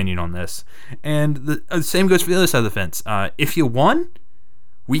any opinion on this. And the same goes for the other side of the fence. If you won,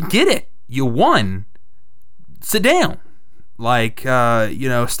 we get it. You won. Sit down. Like,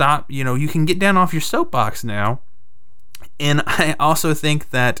 stop. You can get down off your soapbox now. And I also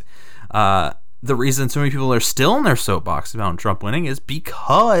think that the reason so many people are still in their soapbox about Trump winning is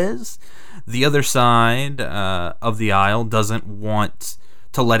because the other side of the aisle doesn't want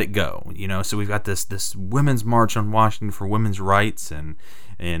to let it go. So we've got this women's march on Washington for women's rights, and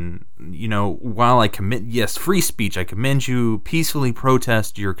while I free speech, I commend you, peacefully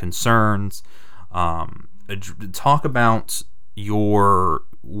protest your concerns, talk about your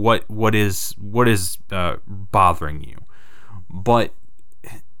what is bothering you, but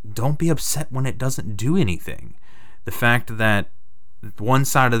don't be upset when it doesn't do anything. The fact that one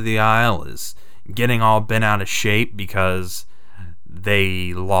side of the aisle is getting all bent out of shape because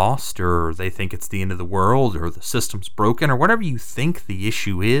they lost, or they think it's the end of the world, or the system's broken, or whatever you think the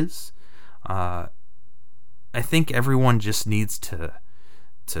issue is, I think everyone just needs to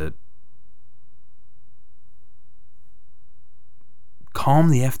calm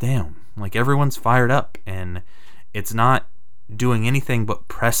the F down. Like, everyone's fired up, and it's not doing anything but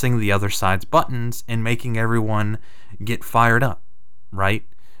pressing the other side's buttons and making everyone get fired up, right?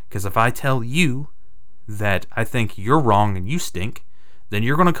 Because if I tell you that I think you're wrong and you stink, then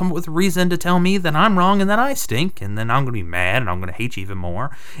you're going to come up with a reason to tell me that I'm wrong and that I stink, and then I'm going to be mad and I'm going to hate you even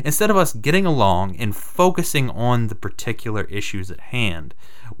more. Instead of us getting along and focusing on the particular issues at hand,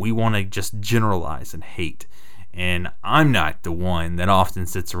 we want to just generalize and hate. And I'm not the one that often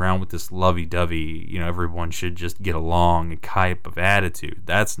sits around with this lovey-dovey, everyone should just get along type of attitude.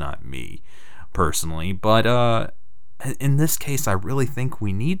 That's not me, personally. But in this case, I really think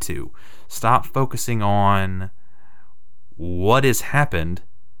we need to stop focusing on what has happened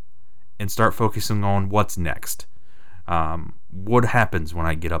and start focusing on what's next. What happens when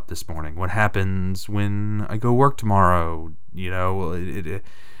I get up this morning? What happens when I go work tomorrow?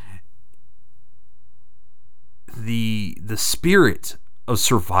 The spirit of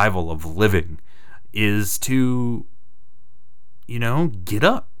survival, of living, is to get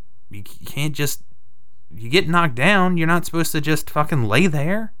up. You can't just, you get knocked down, you're not supposed to just fucking lay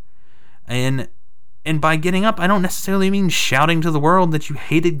there. And by getting up, I don't necessarily mean shouting to the world that you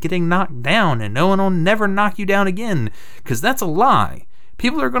hated getting knocked down and no one will never knock you down again, because that's a lie.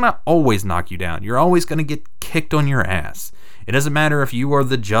 People are going to always knock you down. You're always going to get kicked on your ass. It doesn't matter if you are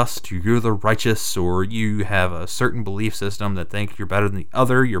the just, you're the righteous, or you have a certain belief system that think you're better than the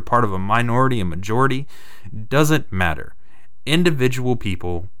other, you're part of a minority, a majority. It doesn't matter. Individual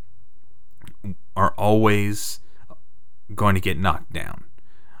people are always going to get knocked down.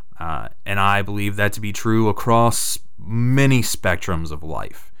 And I believe that to be true across many spectrums of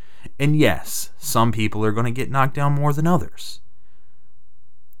life. And yes, some people are going to get knocked down more than others.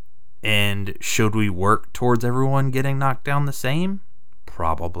 And should we work towards everyone getting knocked down the same?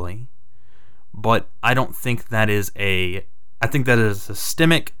 Probably. But I don't think that is I think that is a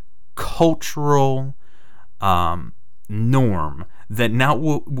systemic cultural norm that now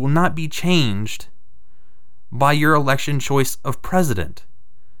will not be changed by your election choice of president.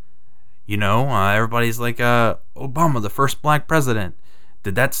 Everybody's like, Obama, the first black president.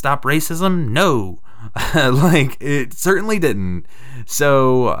 Did that stop racism? No. It certainly didn't.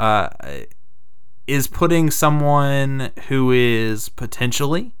 So, is putting someone who is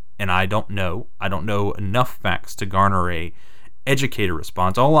potentially, and I don't know enough facts to garner a educated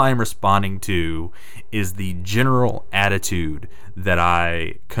response. All I'm responding to is the general attitude that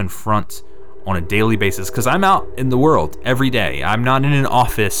I confront on a daily basis, because I'm out in the world every day. I'm not in an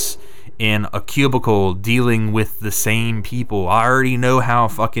office in a cubicle dealing with the same people. I already know how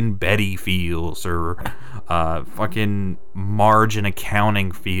fucking Betty feels, or fucking Marge in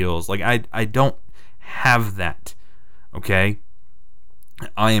accounting feels. Like, I don't have that, okay?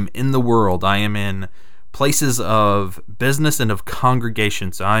 I am in the world. I am in places of business and of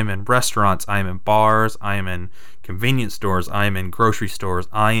congregation. So I am in restaurants, I am in bars, I am in convenience stores, I am in grocery stores,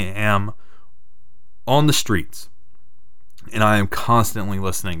 I am on the streets. and I am constantly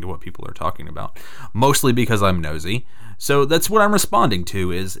listening to what people are talking about, mostly because I'm nosy. So that's what I'm responding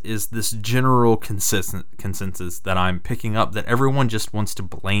to is this general consensus that I'm picking up, that everyone just wants to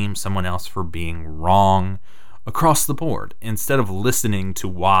blame someone else for being wrong across the board instead of listening to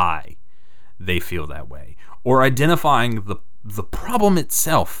why they feel that way or identifying the problem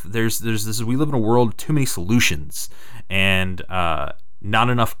itself. There's this, we live in a world of too many solutions and not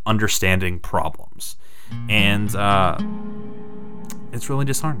enough understanding problems, and it's really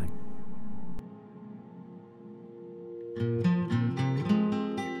disheartening.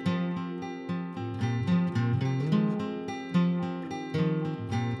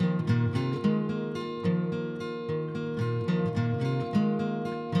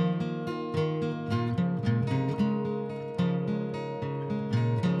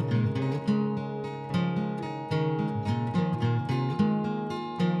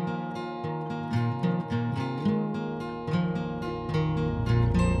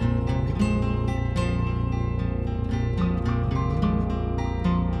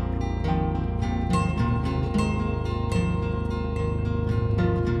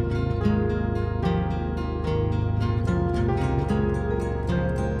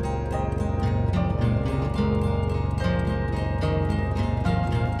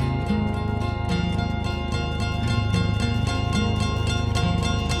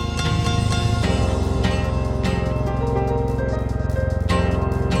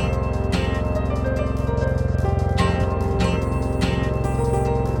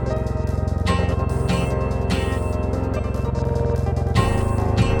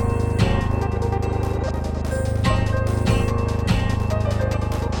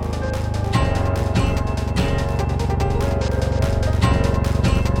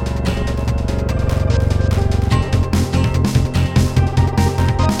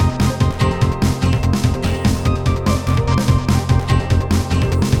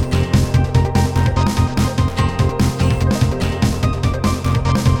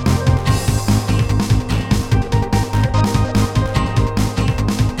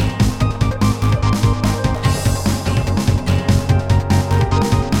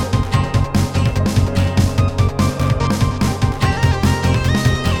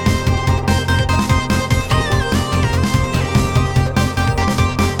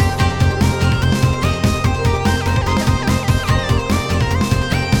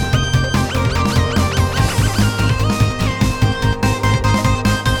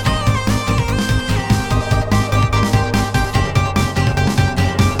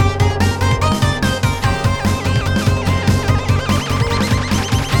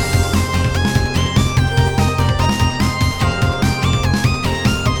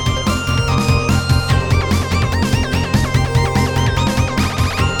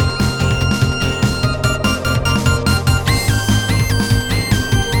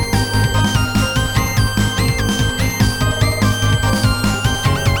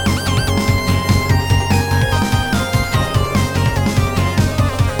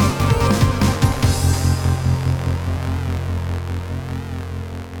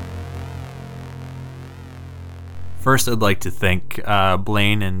 First, I'd like to thank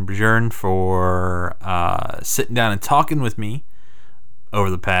Blaine and Bjorn for sitting down and talking with me over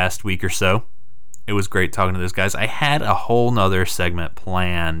the past week or so. It was great talking to those guys. I had a whole nother segment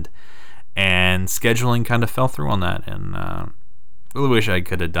planned, and scheduling kind of fell through on that, and really wish I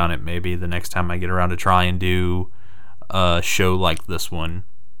could have done it maybe the next time I get around to try and do a show like this one.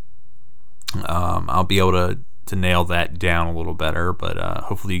 I'll be able to nail that down a little better, but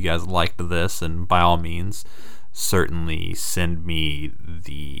hopefully you guys liked this, and by all means, certainly send me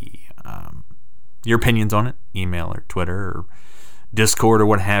your opinions on it, email or Twitter or Discord or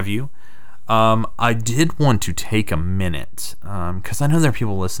what have you. I did want to take a minute, because I know there are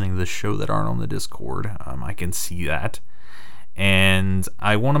people listening to this show that aren't on the Discord. I can see that. And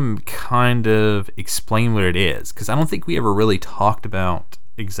I want to kind of explain what it is, because I don't think we ever really talked about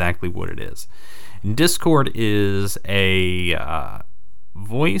exactly what it is. Discord is a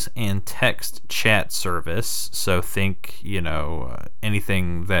voice and text chat service. So think,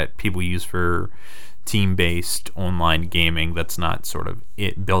 anything that people use for team-based online gaming that's not sort of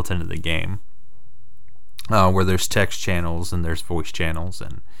it built into the game, where there's text channels and there's voice channels,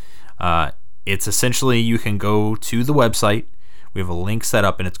 and it's essentially, you can go to the website. We have a link set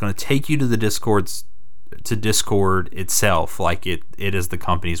up, and it's going to take you to the Discord itself, like it is the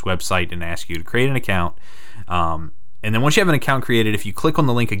company's website, and ask you to create an account. And then once you have an account created, if you click on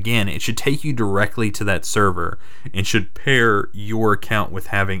the link again, it should take you directly to that server and should pair your account with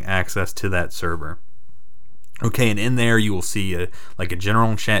having access to that server. Okay, and in there you will see a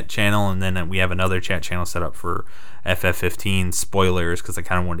general chat channel, and then we have another chat channel set up for FF15 spoilers, because I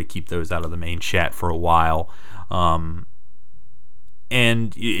kind of wanted to keep those out of the main chat for a while. And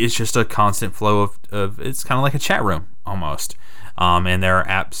it's just a constant flow of it's kind of like a chat room almost. And there are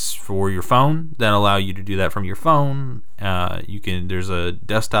apps for your phone that allow you to do that from your phone. There's a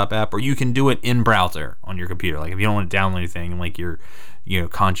desktop app, or you can do it in browser on your computer. Like if you don't want to download anything, like you're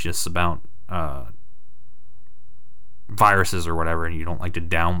conscious about viruses or whatever, and you don't like to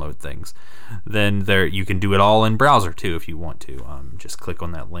download things, then you can do it all in browser too if you want to. Just click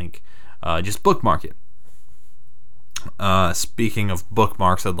on that link, just bookmark it. Speaking of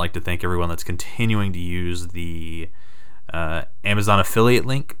bookmarks, I'd like to thank everyone that's continuing to use the Amazon affiliate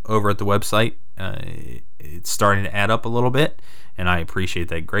link over at the website. It's starting to add up a little bit, and I appreciate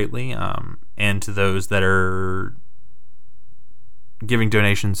that greatly. And to those that are giving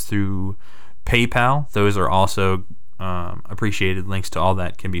donations through PayPal, those are also appreciated. Links to all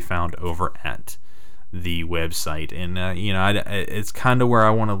that can be found over at the website. And it's kind of where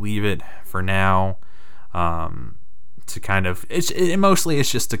I want to leave it for now. To kind of mostly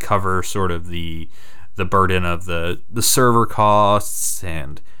it's just to cover sort of the burden of the server costs,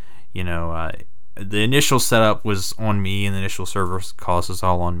 and the initial setup was on me, and the initial server cost is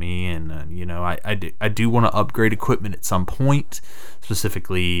all on me, and I do want to upgrade equipment at some point,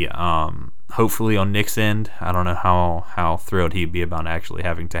 specifically hopefully on Nick's end. I don't know how thrilled he'd be about actually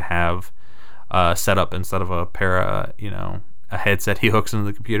having to have set up instead of a a headset he hooks into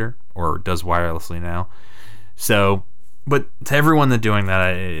the computer, or does wirelessly now. So, but to everyone that's doing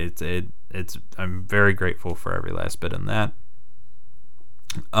that, I'm very grateful for every last bit in that.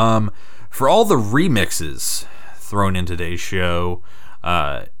 For all the remixes thrown in today's show,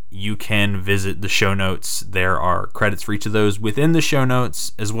 you can visit the show notes. There are credits for each of those within the show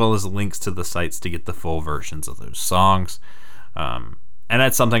notes, as well as links to the sites to get the full versions of those songs. And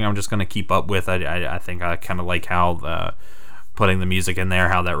that's something I'm just going to keep up with. I think I kind of like how putting the music in there,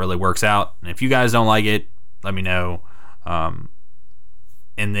 how that really works out. And if you guys don't like it, let me know.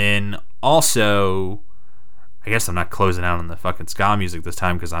 And then also, I guess I'm not closing out on the fucking ska music this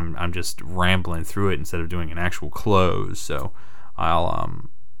time, because I'm just rambling through it instead of doing an actual close. So I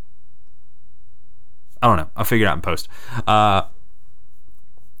don't know. I'll figure it out in post.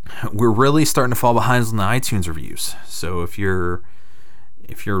 We're really starting to fall behind on the iTunes reviews. So if you're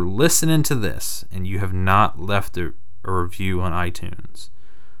listening to this and you have not left a review on iTunes,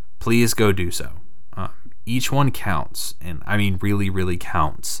 please go do so. Each one counts, and I mean really, really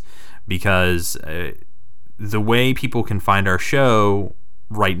counts, because the way people can find our show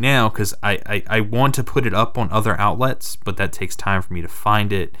right now, because I want to put it up on other outlets, but that takes time for me to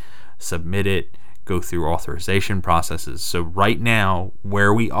find it, submit it, go through authorization processes. So right now,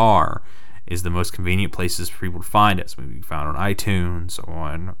 where we are is the most convenient places for people to find us. We can be found on iTunes,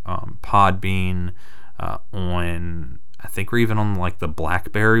 on Podbean, on... I think we're even on like the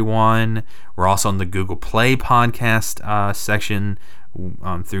BlackBerry one. We're also on the Google Play podcast section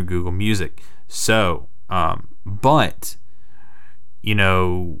through Google Music. So, but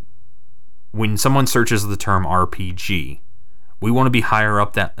when someone searches the term RPG, we want to be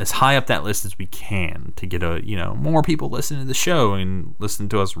as high up that list as we can to get more people listening to the show and listen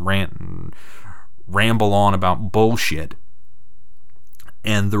to us rant and ramble on about bullshit.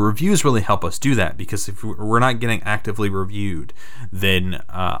 And the reviews really help us do that, because if we're not getting actively reviewed, then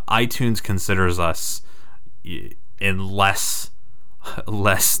iTunes considers us in less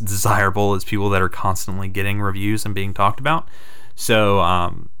desirable as people that are constantly getting reviews and being talked about.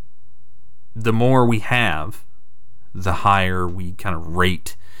 So the more we have, the higher we kind of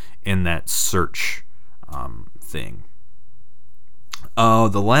rate in that search thing.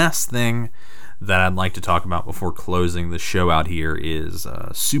 The last thing that I'd like to talk about before closing the show out here is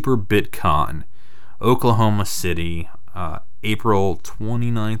Super BitCon, Oklahoma City, April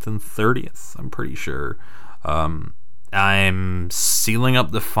 29th and 30th, I'm pretty sure. I'm sealing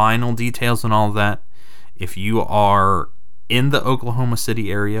up the final details and all of that. If you are in the Oklahoma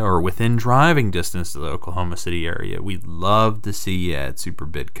City area or within driving distance to the Oklahoma City area, we'd love to see you at Super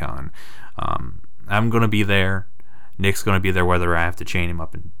BitCon. I'm going to be there. Nick's going to be there, whether I have to chain him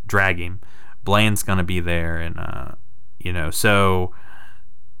up and drag him. Blaine's going to be there, and so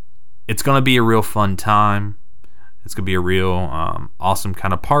it's going to be a real fun time. It's going to be a real awesome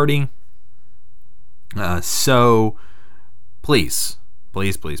kind of party. So please,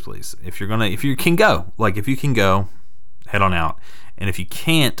 if you can go, head on out. And if you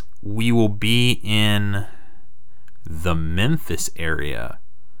can't, we will be in the Memphis area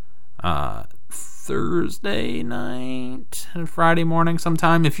Thursday night and Friday morning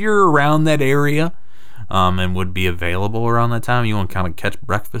sometime. If you're around that area, and would be available around that time, you want to kind of catch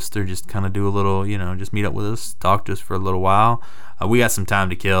breakfast or just kind of do a little, just meet up with us, talk to us for a little while, we got some time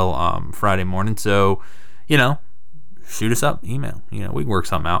to kill Friday morning. So, shoot us up, email. We can work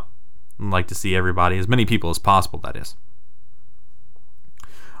something out. I'd like to see everybody, as many people as possible, that is.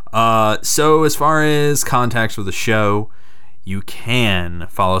 So as far as contacts with the show, you can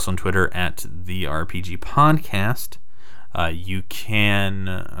follow us on Twitter at the RPG Podcast. You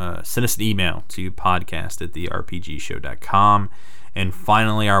can send us an email to podcast@therpgshow.com. And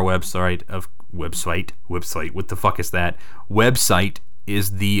finally, our website, what the fuck is that? Website is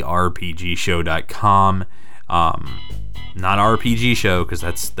therpgshow.com. Not RPG show,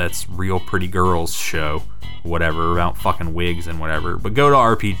 because that's real pretty girls show, whatever, about fucking wigs and whatever. But go to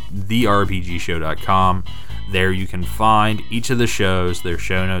therpgshow.com. There you can find each of the shows, their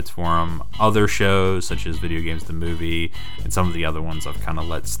show notes for them, other shows such as Video Games the Movie, and some of the other ones I've kind of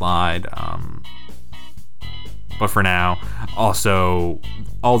let slide. But for now, also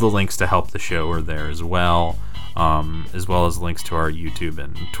all the links to help the show are there as well as links to our YouTube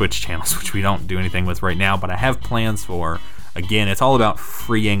and Twitch channels, which we don't do anything with right now, but I have plans for. Again, it's all about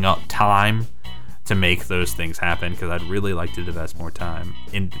freeing up time to make those things happen, because I'd really like to invest more time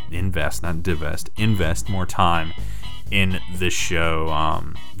invest more time in this show,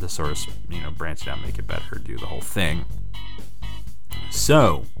 to sort of branch it out, make it better, do the whole thing.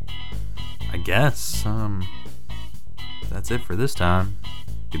 So I guess that's it for this time.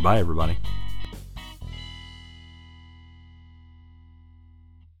 Goodbye, everybody.